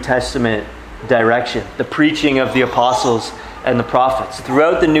the New Testament direction, the preaching of the apostles and the prophets.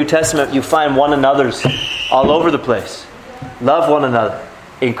 Throughout the New Testament, you find one another's all over the place. Love one another,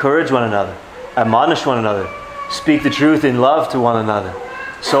 encourage one another, admonish one another, speak the truth in love to one another,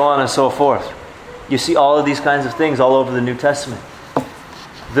 so on and so forth. You see all of these kinds of things all over the New Testament.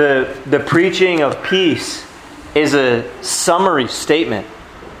 The preaching of peace is a summary statement.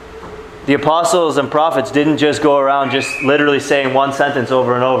 The apostles and prophets didn't just go around just literally saying one sentence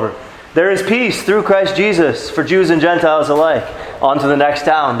over and over. There is peace through Christ Jesus for Jews and Gentiles alike. On to the next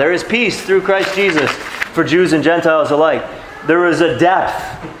town. There is peace through Christ Jesus for Jews and Gentiles alike. There was a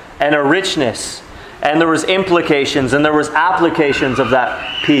depth and a richness, and there was implications and there was applications of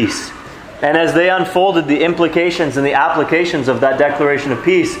that peace. And as they unfolded the implications and the applications of that declaration of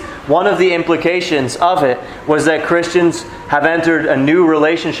peace, one of the implications of it was that Christians have entered a new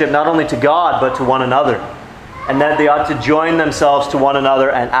relationship not only to God but to one another. And that they ought to join themselves to one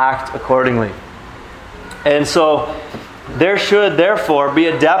another and act accordingly. And so there should therefore be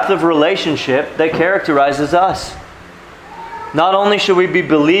a depth of relationship that characterizes us. Not only should we be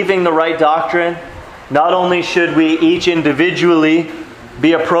believing the right doctrine, not only should we each individually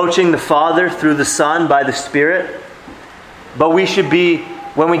be approaching the Father through the Son by the Spirit, but we should be,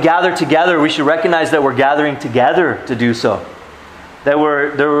 when we gather together, we should recognize that we're gathering together to do so. That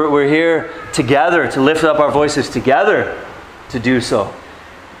we're here together to lift up our voices together to do so.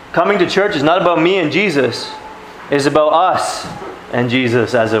 Coming to church is not about me and Jesus. It's about us and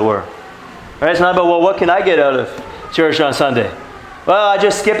Jesus, as it were. Right? It's not about, well, what can I get out of church on Sunday? Well, I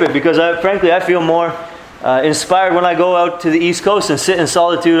just skip it because frankly I feel more inspired when I go out to the East Coast and sit in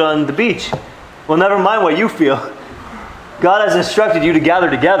solitude on the beach. Well, never mind what you feel. God has instructed you to gather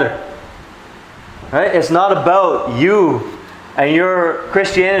together. Right? It's not about you and your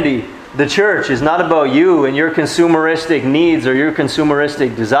Christianity. The church is not about you and your consumeristic needs or your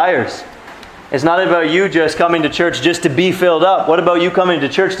consumeristic desires. It's not about you just coming to church just to be filled up. What about you coming to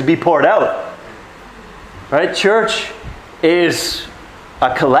church to be poured out? Right? Church is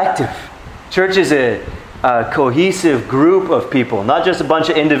a collective. Church is a cohesive group of people, not just a bunch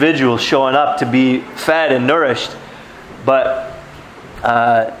of individuals showing up to be fed and nourished, but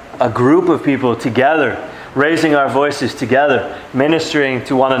a group of people together, raising our voices together, ministering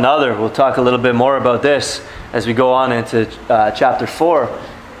to one another. We'll talk a little bit more about this as we go on into chapter 4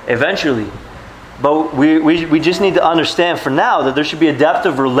 eventually. But we just need to understand for now that there should be a depth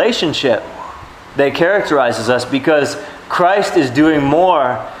of relationship that characterizes us, because Christ is doing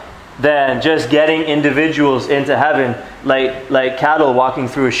more than just getting individuals into heaven like cattle walking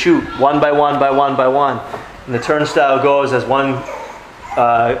through a chute, one by one by one by one. And the turnstile goes as one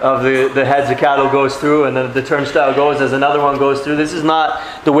of the heads of cattle goes through, and then the turnstile goes as another one goes through. This is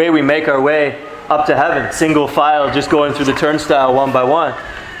not the way we make our way up to heaven, single file, just going through the turnstile one by one.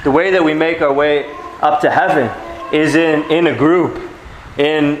 The way that we make our way up to heaven is in a group,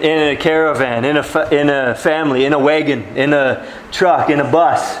 in a caravan, in a family, in a wagon, in a truck, in a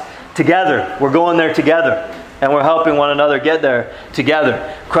bus, together. We're going there together, and we're helping one another get there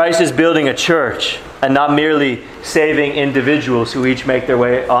together. Christ is building a church and not merely saving individuals who each make their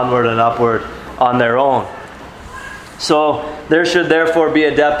way onward and upward on their own. So there should therefore be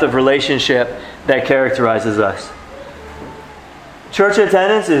a depth of relationship that characterizes us. Church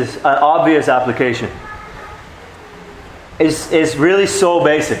attendance is an obvious application. It's really so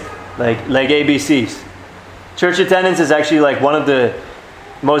basic, like ABCs. Church attendance is actually like one of the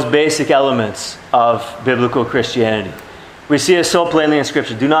most basic elements of biblical Christianity. We see it so plainly in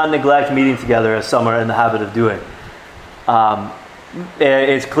Scripture. Do not neglect meeting together as some are in the habit of doing.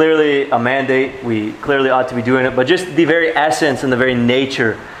 It's clearly a mandate. We clearly ought to be doing it. But just the very essence and the very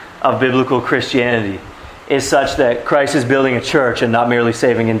nature of biblical Christianity is such that Christ is building a church and not merely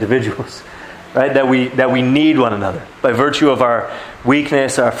saving individuals. Right? That we need one another. By virtue of our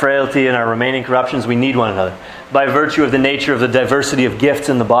weakness, our frailty, and our remaining corruptions, we need one another. By virtue of the nature of the diversity of gifts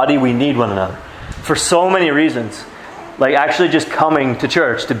in the body, we need one another. For so many reasons. Like actually just coming to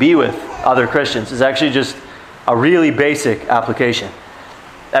church to be with other Christians is actually just a really basic application.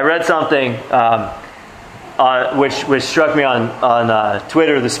 I read something which struck me on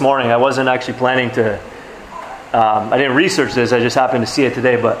Twitter this morning. I wasn't actually planning to... I didn't research this. I just happened to see it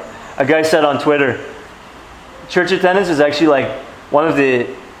today. But a guy said on Twitter, church attendance is actually like one of the...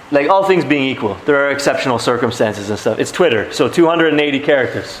 Like all things being equal, there are exceptional circumstances and stuff. It's Twitter, so 280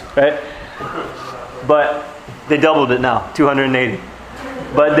 characters, right? But they doubled it now, 280.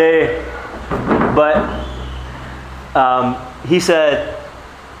 He said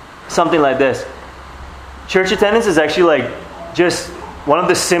something like this: church attendance is actually like just one of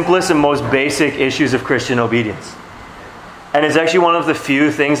the simplest and most basic issues of Christian obedience. And it's actually one of the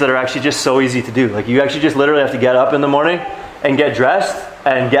few things that are actually just so easy to do. Like you actually just literally have to get up in the morning and get dressed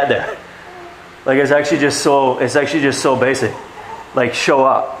and get there. Like it's actually just so basic. Like show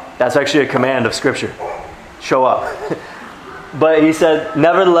up. That's actually a command of Scripture. Show up. But he said,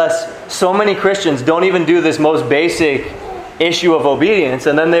 nevertheless, so many Christians don't even do this most basic issue of obedience,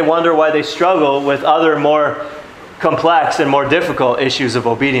 and then they wonder why they struggle with other more complex and more difficult issues of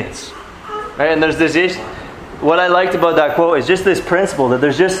obedience. Right? And there's this issue. What I liked about that quote is just this principle that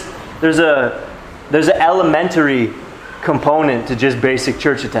there's an elementary component to just basic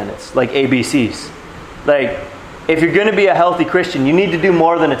church attendance, like ABCs. Like, if you're going to be a healthy Christian, you need to do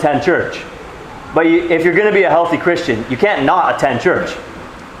more than attend church. But if you're going to be a healthy Christian, you can't not attend church.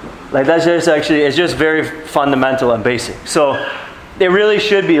 Like that's just actually, it's just very fundamental and basic. So it really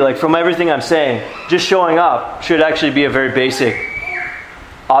should be, like from everything I'm saying, just showing up should actually be a very basic,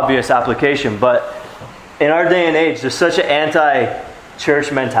 obvious application. But in our day and age, there's such an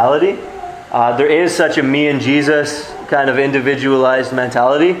anti-church mentality. There is such a me and Jesus kind of individualized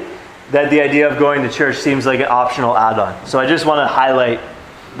mentality that the idea of going to church seems like an optional add-on. So I just want to highlight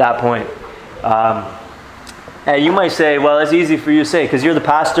that point. And you might say, well, it's easy for you to say because you're the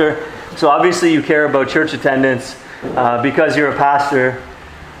pastor. So obviously you care about church attendance because you're a pastor.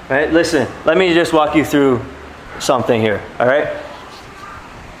 Right? Listen, let me just walk you through something here. All right?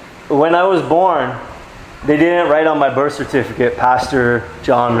 When I was born, they didn't write on my birth certificate, Pastor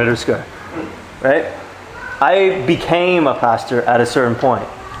John Ritterskar. Right? I became a pastor at a certain point.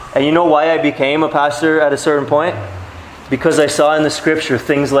 And you know why I became a pastor at a certain point? Because I saw in the Scripture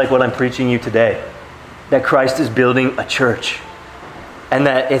things like what I'm preaching you today. That Christ is building a church. And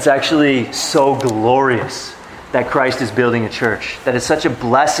that it's actually so glorious that Christ is building a church. That it's such a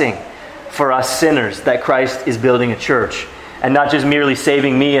blessing for us sinners that Christ is building a church. And not just merely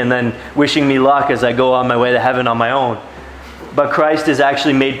saving me and then wishing me luck as I go on my way to heaven on my own. But Christ has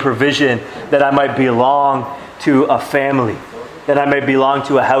actually made provision that I might belong to a family. That I might belong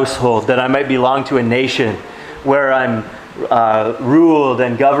to a household. That I might belong to a nation where I'm ruled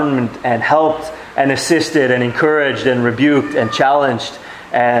and governed and helped and assisted and encouraged and rebuked and challenged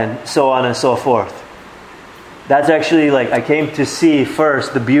and so on and so forth. That's actually like I came to see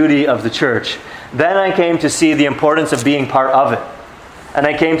first the beauty of the church. Then I came to see the importance of being part of it. And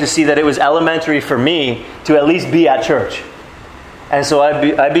I came to see that it was elementary for me to at least be at church. And so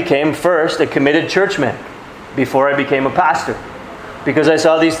I became first a committed churchman before I became a pastor. Because I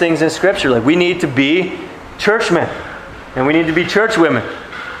saw these things in Scripture. Like we need to be churchmen. And we need to be church women.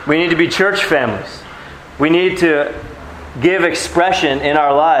 We need to be church families. We need to give expression in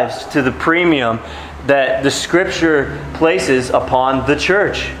our lives to the premium that the Scripture places upon the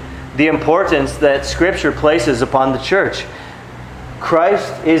church. The importance that Scripture places upon the church.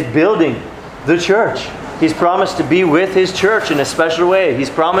 Christ is building the church. He's promised to be with His church in a special way. He's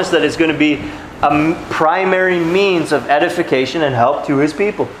promised that it's going to be a primary means of edification and help to His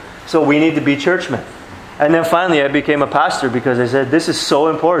people. So we need to be churchmen. And then finally I became a pastor because I said, this is so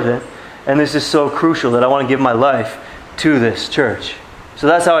important and this is so crucial that I want to give my life to this church. So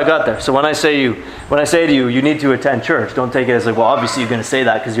that's how I got there. So when I say to you, you need to attend church, don't take it as like, well, obviously you're going to say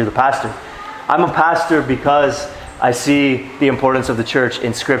that because you're the pastor. I'm a pastor because I see the importance of the church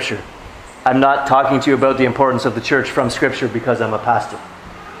in Scripture. I'm not talking to you about the importance of the church from Scripture because I'm a pastor.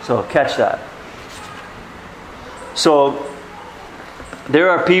 So catch that. So there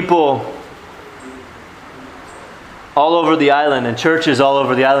are people all over the island and churches all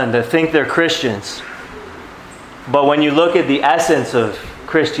over the island that think they're Christians. But when you look at the essence of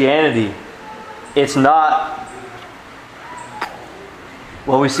Christianity, it's not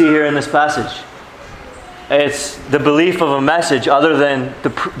what we see here in this passage. It's the belief of a message other than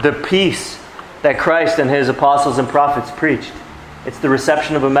the peace that Christ and his apostles and prophets preached. It's the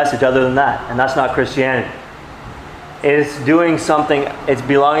reception of a message other than that, and that's not Christianity. It's doing something, it's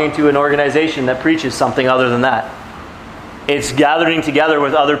belonging to an organization that preaches something other than that. It's gathering together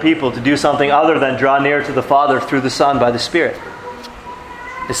with other people to do something other than draw near to the Father through the Son by the Spirit.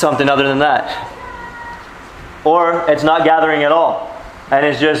 It's something other than that. Or it's not gathering at all, and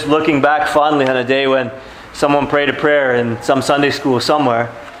it's just looking back fondly on a day when someone prayed a prayer in some Sunday school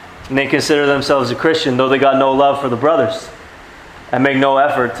somewhere, and they consider themselves a Christian, though they got no love for the brothers, and make no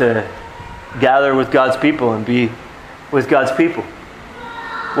effort to gather with God's people and be with God's people.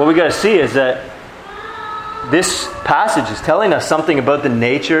 What we got to see is that this passage is telling us something about the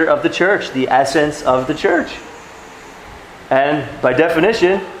nature of the church, the essence of the church. And by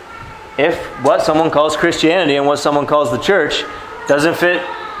definition, if what someone calls Christianity and what someone calls the church doesn't fit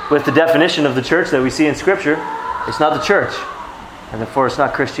with the definition of the church that we see in Scripture, it's not the church. And therefore it's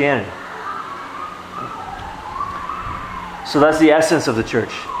not Christianity. So that's the essence of the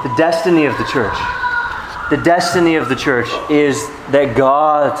church. The destiny of the church. The destiny of the church is that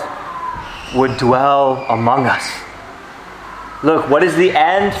God would dwell among us. Look, what is the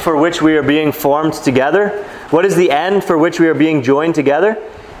end for which we are being formed together? What is the end for which we are being joined together?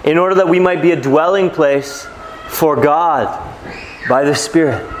 In order that we might be a dwelling place for God by the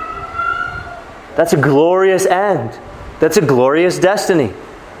Spirit. That's a glorious end. That's a glorious destiny.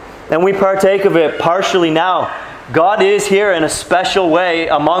 And we partake of it partially now. God is here in a special way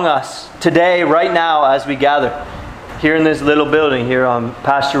among us today, right now, as we gather here in this little building here on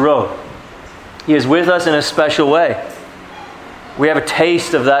Pasture Road. He is with us in a special way. We have a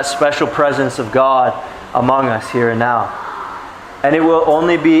taste of that special presence of God among us here and now. And it will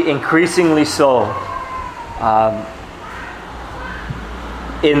only be increasingly so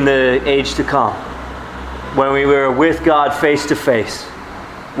in the age to come, when we were with God face to face,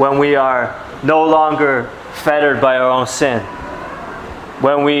 when we are no longer fettered by our own sin,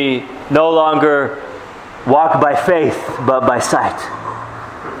 when we no longer walk by faith but by sight.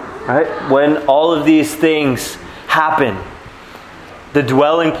 Right? When all of these things happen, the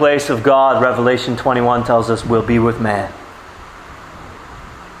dwelling place of God, Revelation 21 tells us, will be with man.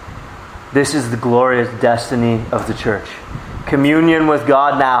 This is the glorious destiny of the church. Communion with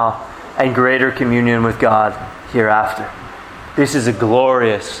God now and greater communion with God hereafter. This is a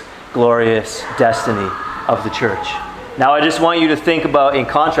glorious, glorious destiny of the church. Now I just want you to think about, in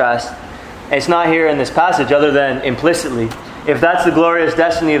contrast, it's not here in this passage other than implicitly, if that's the glorious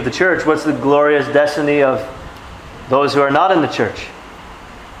destiny of the church, what's the glorious destiny of those who are not in the church?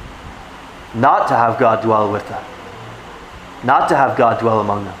 Not to have God dwell with them. Not to have God dwell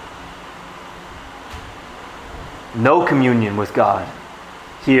among them. No communion with God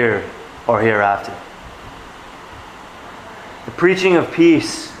here or hereafter. The preaching of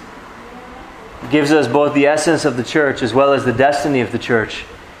peace gives us both the essence of the church as well as the destiny of the church.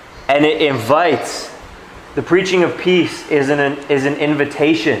 And it invites, the preaching of peace is an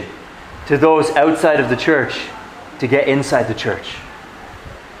invitation to those outside of the church to get inside the church,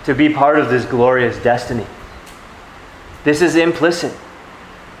 to be part of this glorious destiny. This is implicit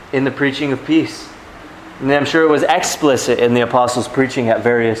in the preaching of peace. And I'm sure it was explicit in the apostles' preaching at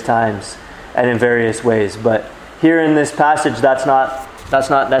various times and in various ways. But here in this passage, that's not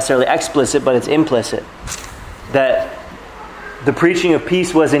necessarily explicit, but it's implicit. That the preaching of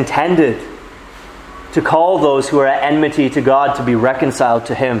peace was intended to call those who are at enmity to God to be reconciled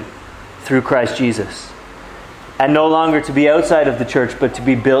to Him through Christ Jesus. And no longer to be outside of the church, but to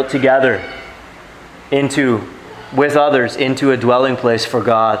be built together with others into a dwelling place for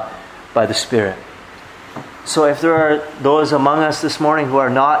God by the Spirit. So if there are those among us this morning who are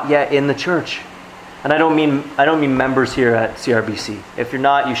not yet in the church, and I don't mean members here at CRBC. If you're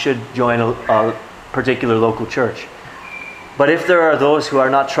not, you should join a particular local church. But if there are those who are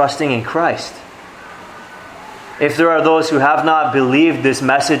not trusting in Christ, if there are those who have not believed this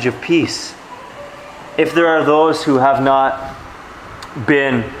message of peace, if there are those who have not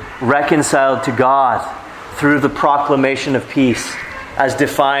been reconciled to God through the proclamation of peace as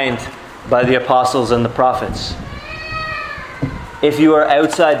defined by the apostles and the prophets, if you are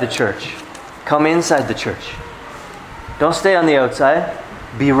outside the church, come inside the church. Don't stay on the outside.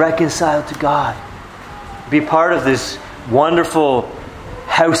 Be reconciled to God. Be part of this wonderful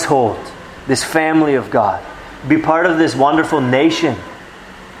household, this family of God. Be part of this wonderful nation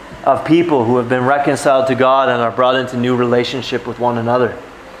of people who have been reconciled to God and are brought into new relationship with one another.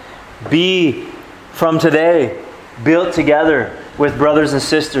 Be, from today, built together with brothers and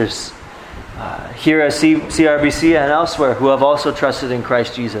sisters here at CRBC and elsewhere who have also trusted in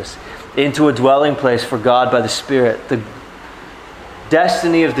Christ Jesus into a dwelling place for God by the Spirit. The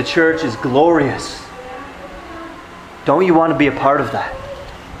destiny of the church is glorious. Don't you want to be a part of that?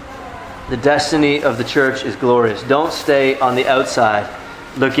 The destiny of the church is glorious. Don't stay on the outside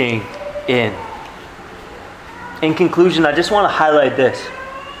looking in. In conclusion, I just want to highlight this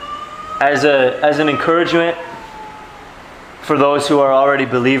as an encouragement for those who are already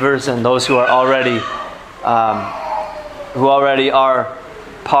believers and those who are already are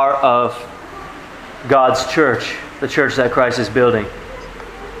part of God's church, the church that Christ is building,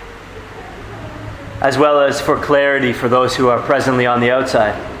 as well as for clarity for those who are presently on the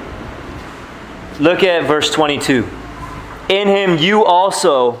outside. Look at verse 22. In him you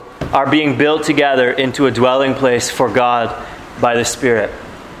also are being built together into a dwelling place for God by the Spirit.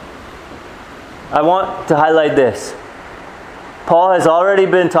 I want to highlight this. Paul has already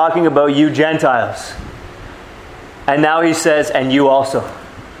been talking about you Gentiles. And now he says, and you also.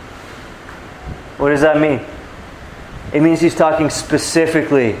 What does that mean? It means he's talking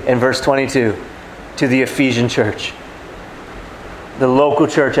specifically in verse 22 to the Ephesian church, the local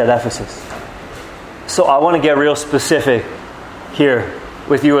church at Ephesus. So I want to get real specific here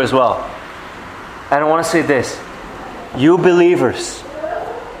with you as well. And I want to say this. You believers,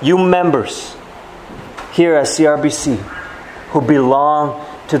 you members here at CRBC who belong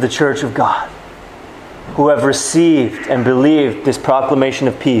to the church of God, who have received and believed this proclamation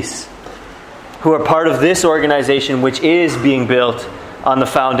of peace, who are part of this organization which is being built on the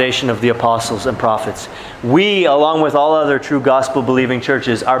foundation of the apostles and prophets. We, along with all other true gospel-believing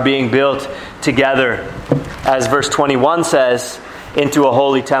churches, are being built together, as verse 21 says, into a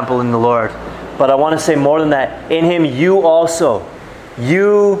holy temple in the Lord. But I want to say more than that. In him you also,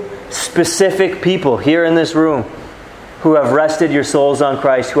 you specific people here in this room who have rested your souls on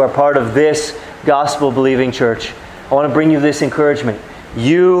Christ, who are part of this gospel-believing church, I want to bring you this encouragement.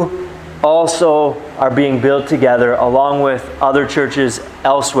 You also are being built together along with other churches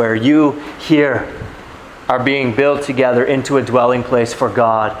elsewhere. You here are being built together into a dwelling place for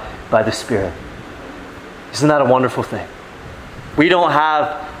God by the Spirit. Isn't that a wonderful thing? We don't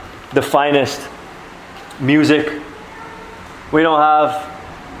have the finest music. We don't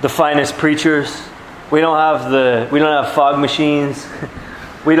have the finest preachers. We don't have fog machines.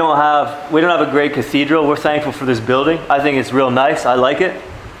 We don't have a great cathedral. We're thankful for this building. I think it's real nice. I like it.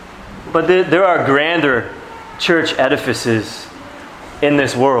 But there are grander church edifices in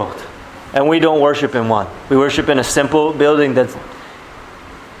this world. And we don't worship in one. We worship in a simple building that's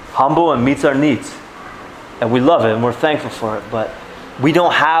humble and meets our needs. And we love it and we're thankful for it. But we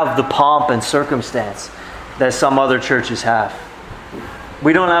don't have the pomp and circumstance that some other churches have.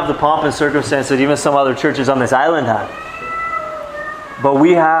 We don't have the pomp and circumstance that even some other churches on this island have. But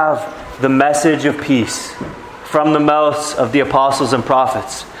we have the message of peace from the mouths of the apostles and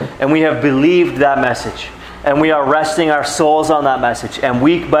prophets. And we have believed that message. And we are resting our souls on that message. And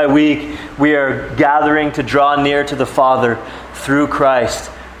week by week, we are gathering to draw near to the Father through Christ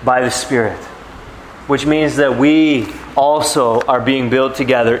by the Spirit. Which means that we also are being built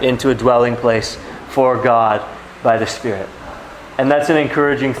together into a dwelling place for God by the Spirit. And that's an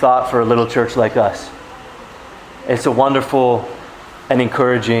encouraging thought for a little church like us. It's a wonderful and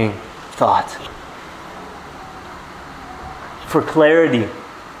encouraging thought. For clarity,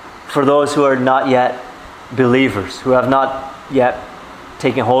 for those who are not yet believers, who have not yet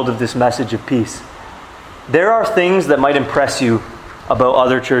taken hold of this message of peace, there are things that might impress you about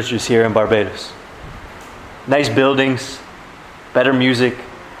other churches here in Barbados. Nice buildings, better music,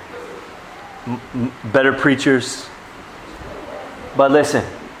 better preachers. But listen,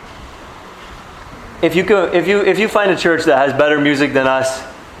 if you find a church that has better music than us,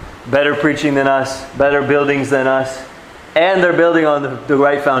 better preaching than us, better buildings than us, and they're building on the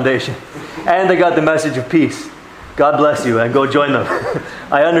right foundation, and they got the message of peace, God bless you and go join them.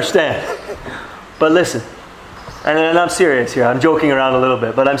 I understand. But listen, and I'm serious here. I'm joking around a little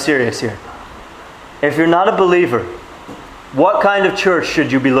bit, but I'm serious here. If you're not a believer, what kind of church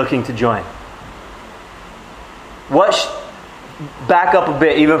should you be looking to join? Back up a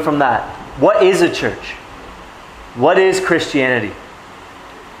bit even from that. What is a church? What is Christianity?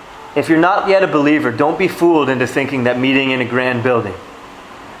 If you're not yet a believer, don't be fooled into thinking that meeting in a grand building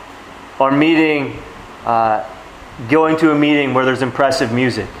or going to a meeting where there's impressive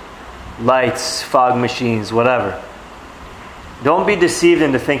music, lights, fog machines, whatever. Don't be deceived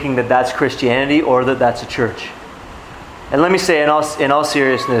into thinking that that's Christianity or that that's a church. And let me say, in all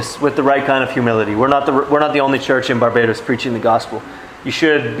seriousness, with the right kind of humility, we're not the only church in Barbados preaching the gospel. You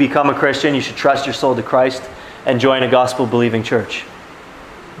should become a Christian. You should trust your soul to Christ and join a gospel-believing church.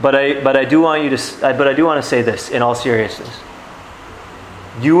 But I do want to say this in all seriousness.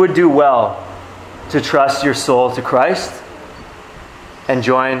 You would do well to trust your soul to Christ and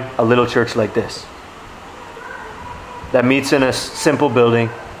join a little church like this, that meets in a simple building,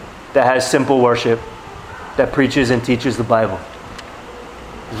 that has simple worship, that preaches and teaches the Bible.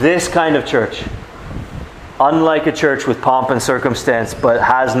 This kind of church, unlike a church with pomp and circumstance but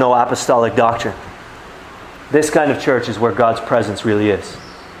has no apostolic doctrine, this kind of church is where God's presence really is.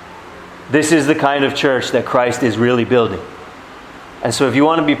 This is the kind of church that Christ is really building. And so if you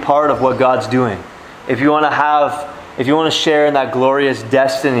want to be part of what God's doing, if you want to share in that glorious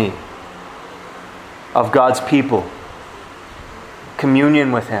destiny of God's people,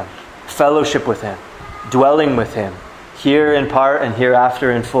 communion with Him, fellowship with Him, dwelling with Him, here in part and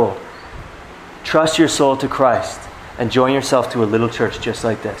hereafter in full, trust your soul to Christ and join yourself to a little church just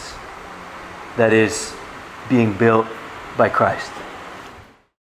like this, that is being built by Christ.